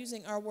about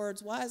using our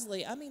words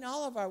wisely.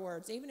 All of our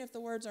words, even if the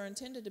words are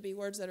intended to be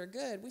words that are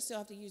good, we still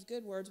have to use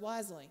good words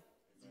wisely.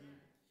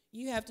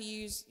 You have to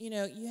use,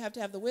 you have to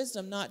have the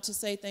wisdom not to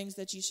say things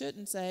that you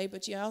shouldn't say,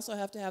 but you also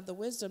have to have the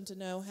wisdom to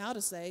know how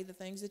to say the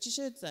things that you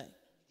should say.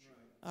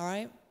 All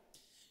right?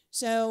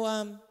 So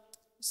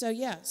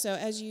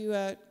as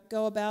you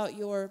go about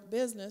your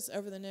business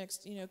over the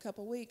next,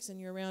 couple weeks, and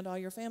you're around all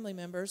your family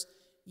members,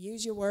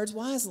 use your words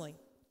wisely.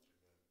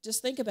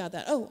 Just think about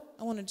that. Oh,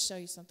 I wanted to show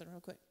you something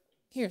real quick.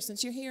 Here,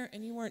 since you're here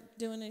and you weren't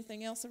doing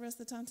anything else the rest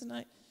of the time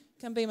tonight,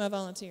 come be my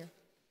volunteer.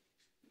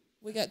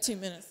 We got 2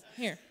 minutes.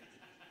 Here.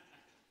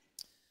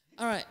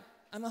 All right,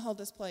 I'm going to hold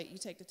this plate. You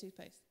take the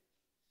toothpaste.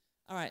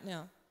 All right,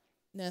 now,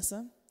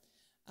 Nessa,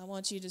 I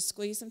want you to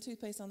squeeze some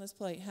toothpaste on this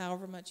plate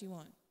however much you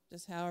want.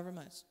 Just however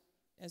much.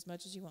 As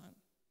much as you want.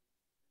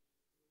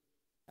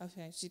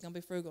 Okay, she's going to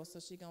be frugal, so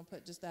she's going to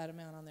put just that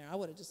amount on there. I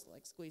would have just,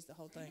 squeezed the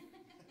whole thing.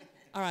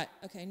 All right,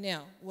 okay,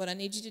 now, what I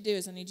need you to do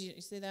is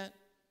you see that?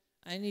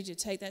 I need you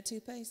to take that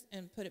toothpaste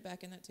and put it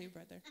back in that tube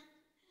right there.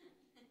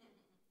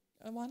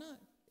 And why not?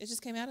 It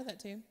just came out of that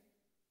tube.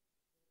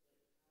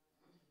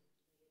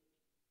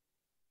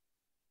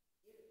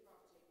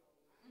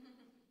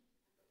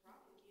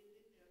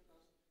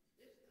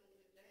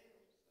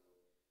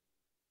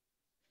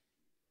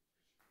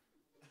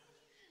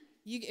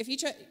 If you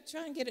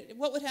try and get it,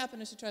 what would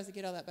happen if she tries to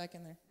get all that back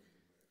in there?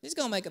 She's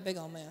going to make a big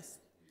old mess.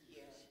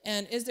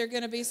 And is there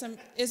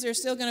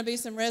still going to be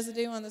some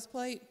residue on this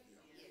plate?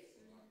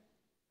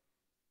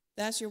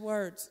 That's your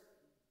words.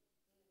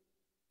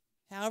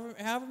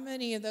 However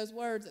many of those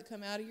words that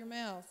come out of your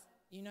mouth,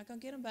 you're not going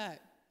to get them back.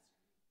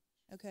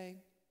 Okay?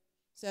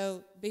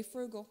 So be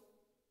frugal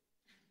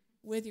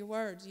with your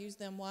words. Use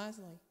them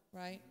wisely,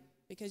 right?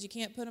 Because you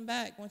can't put them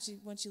back once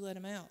you let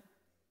them out.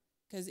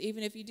 Because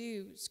even if you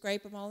do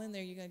scrape them all in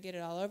there, you're going to get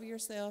it all over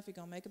yourself. You're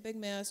going to make a big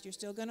mess. You're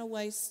still going to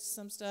waste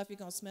some stuff. You're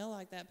going to smell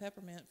like that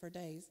peppermint for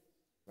days,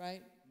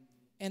 right?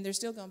 And there's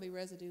still going to be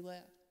residue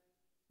left.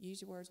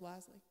 Use your words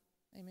wisely.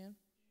 Amen?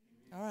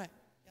 All right.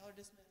 Y'all are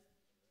dismissed.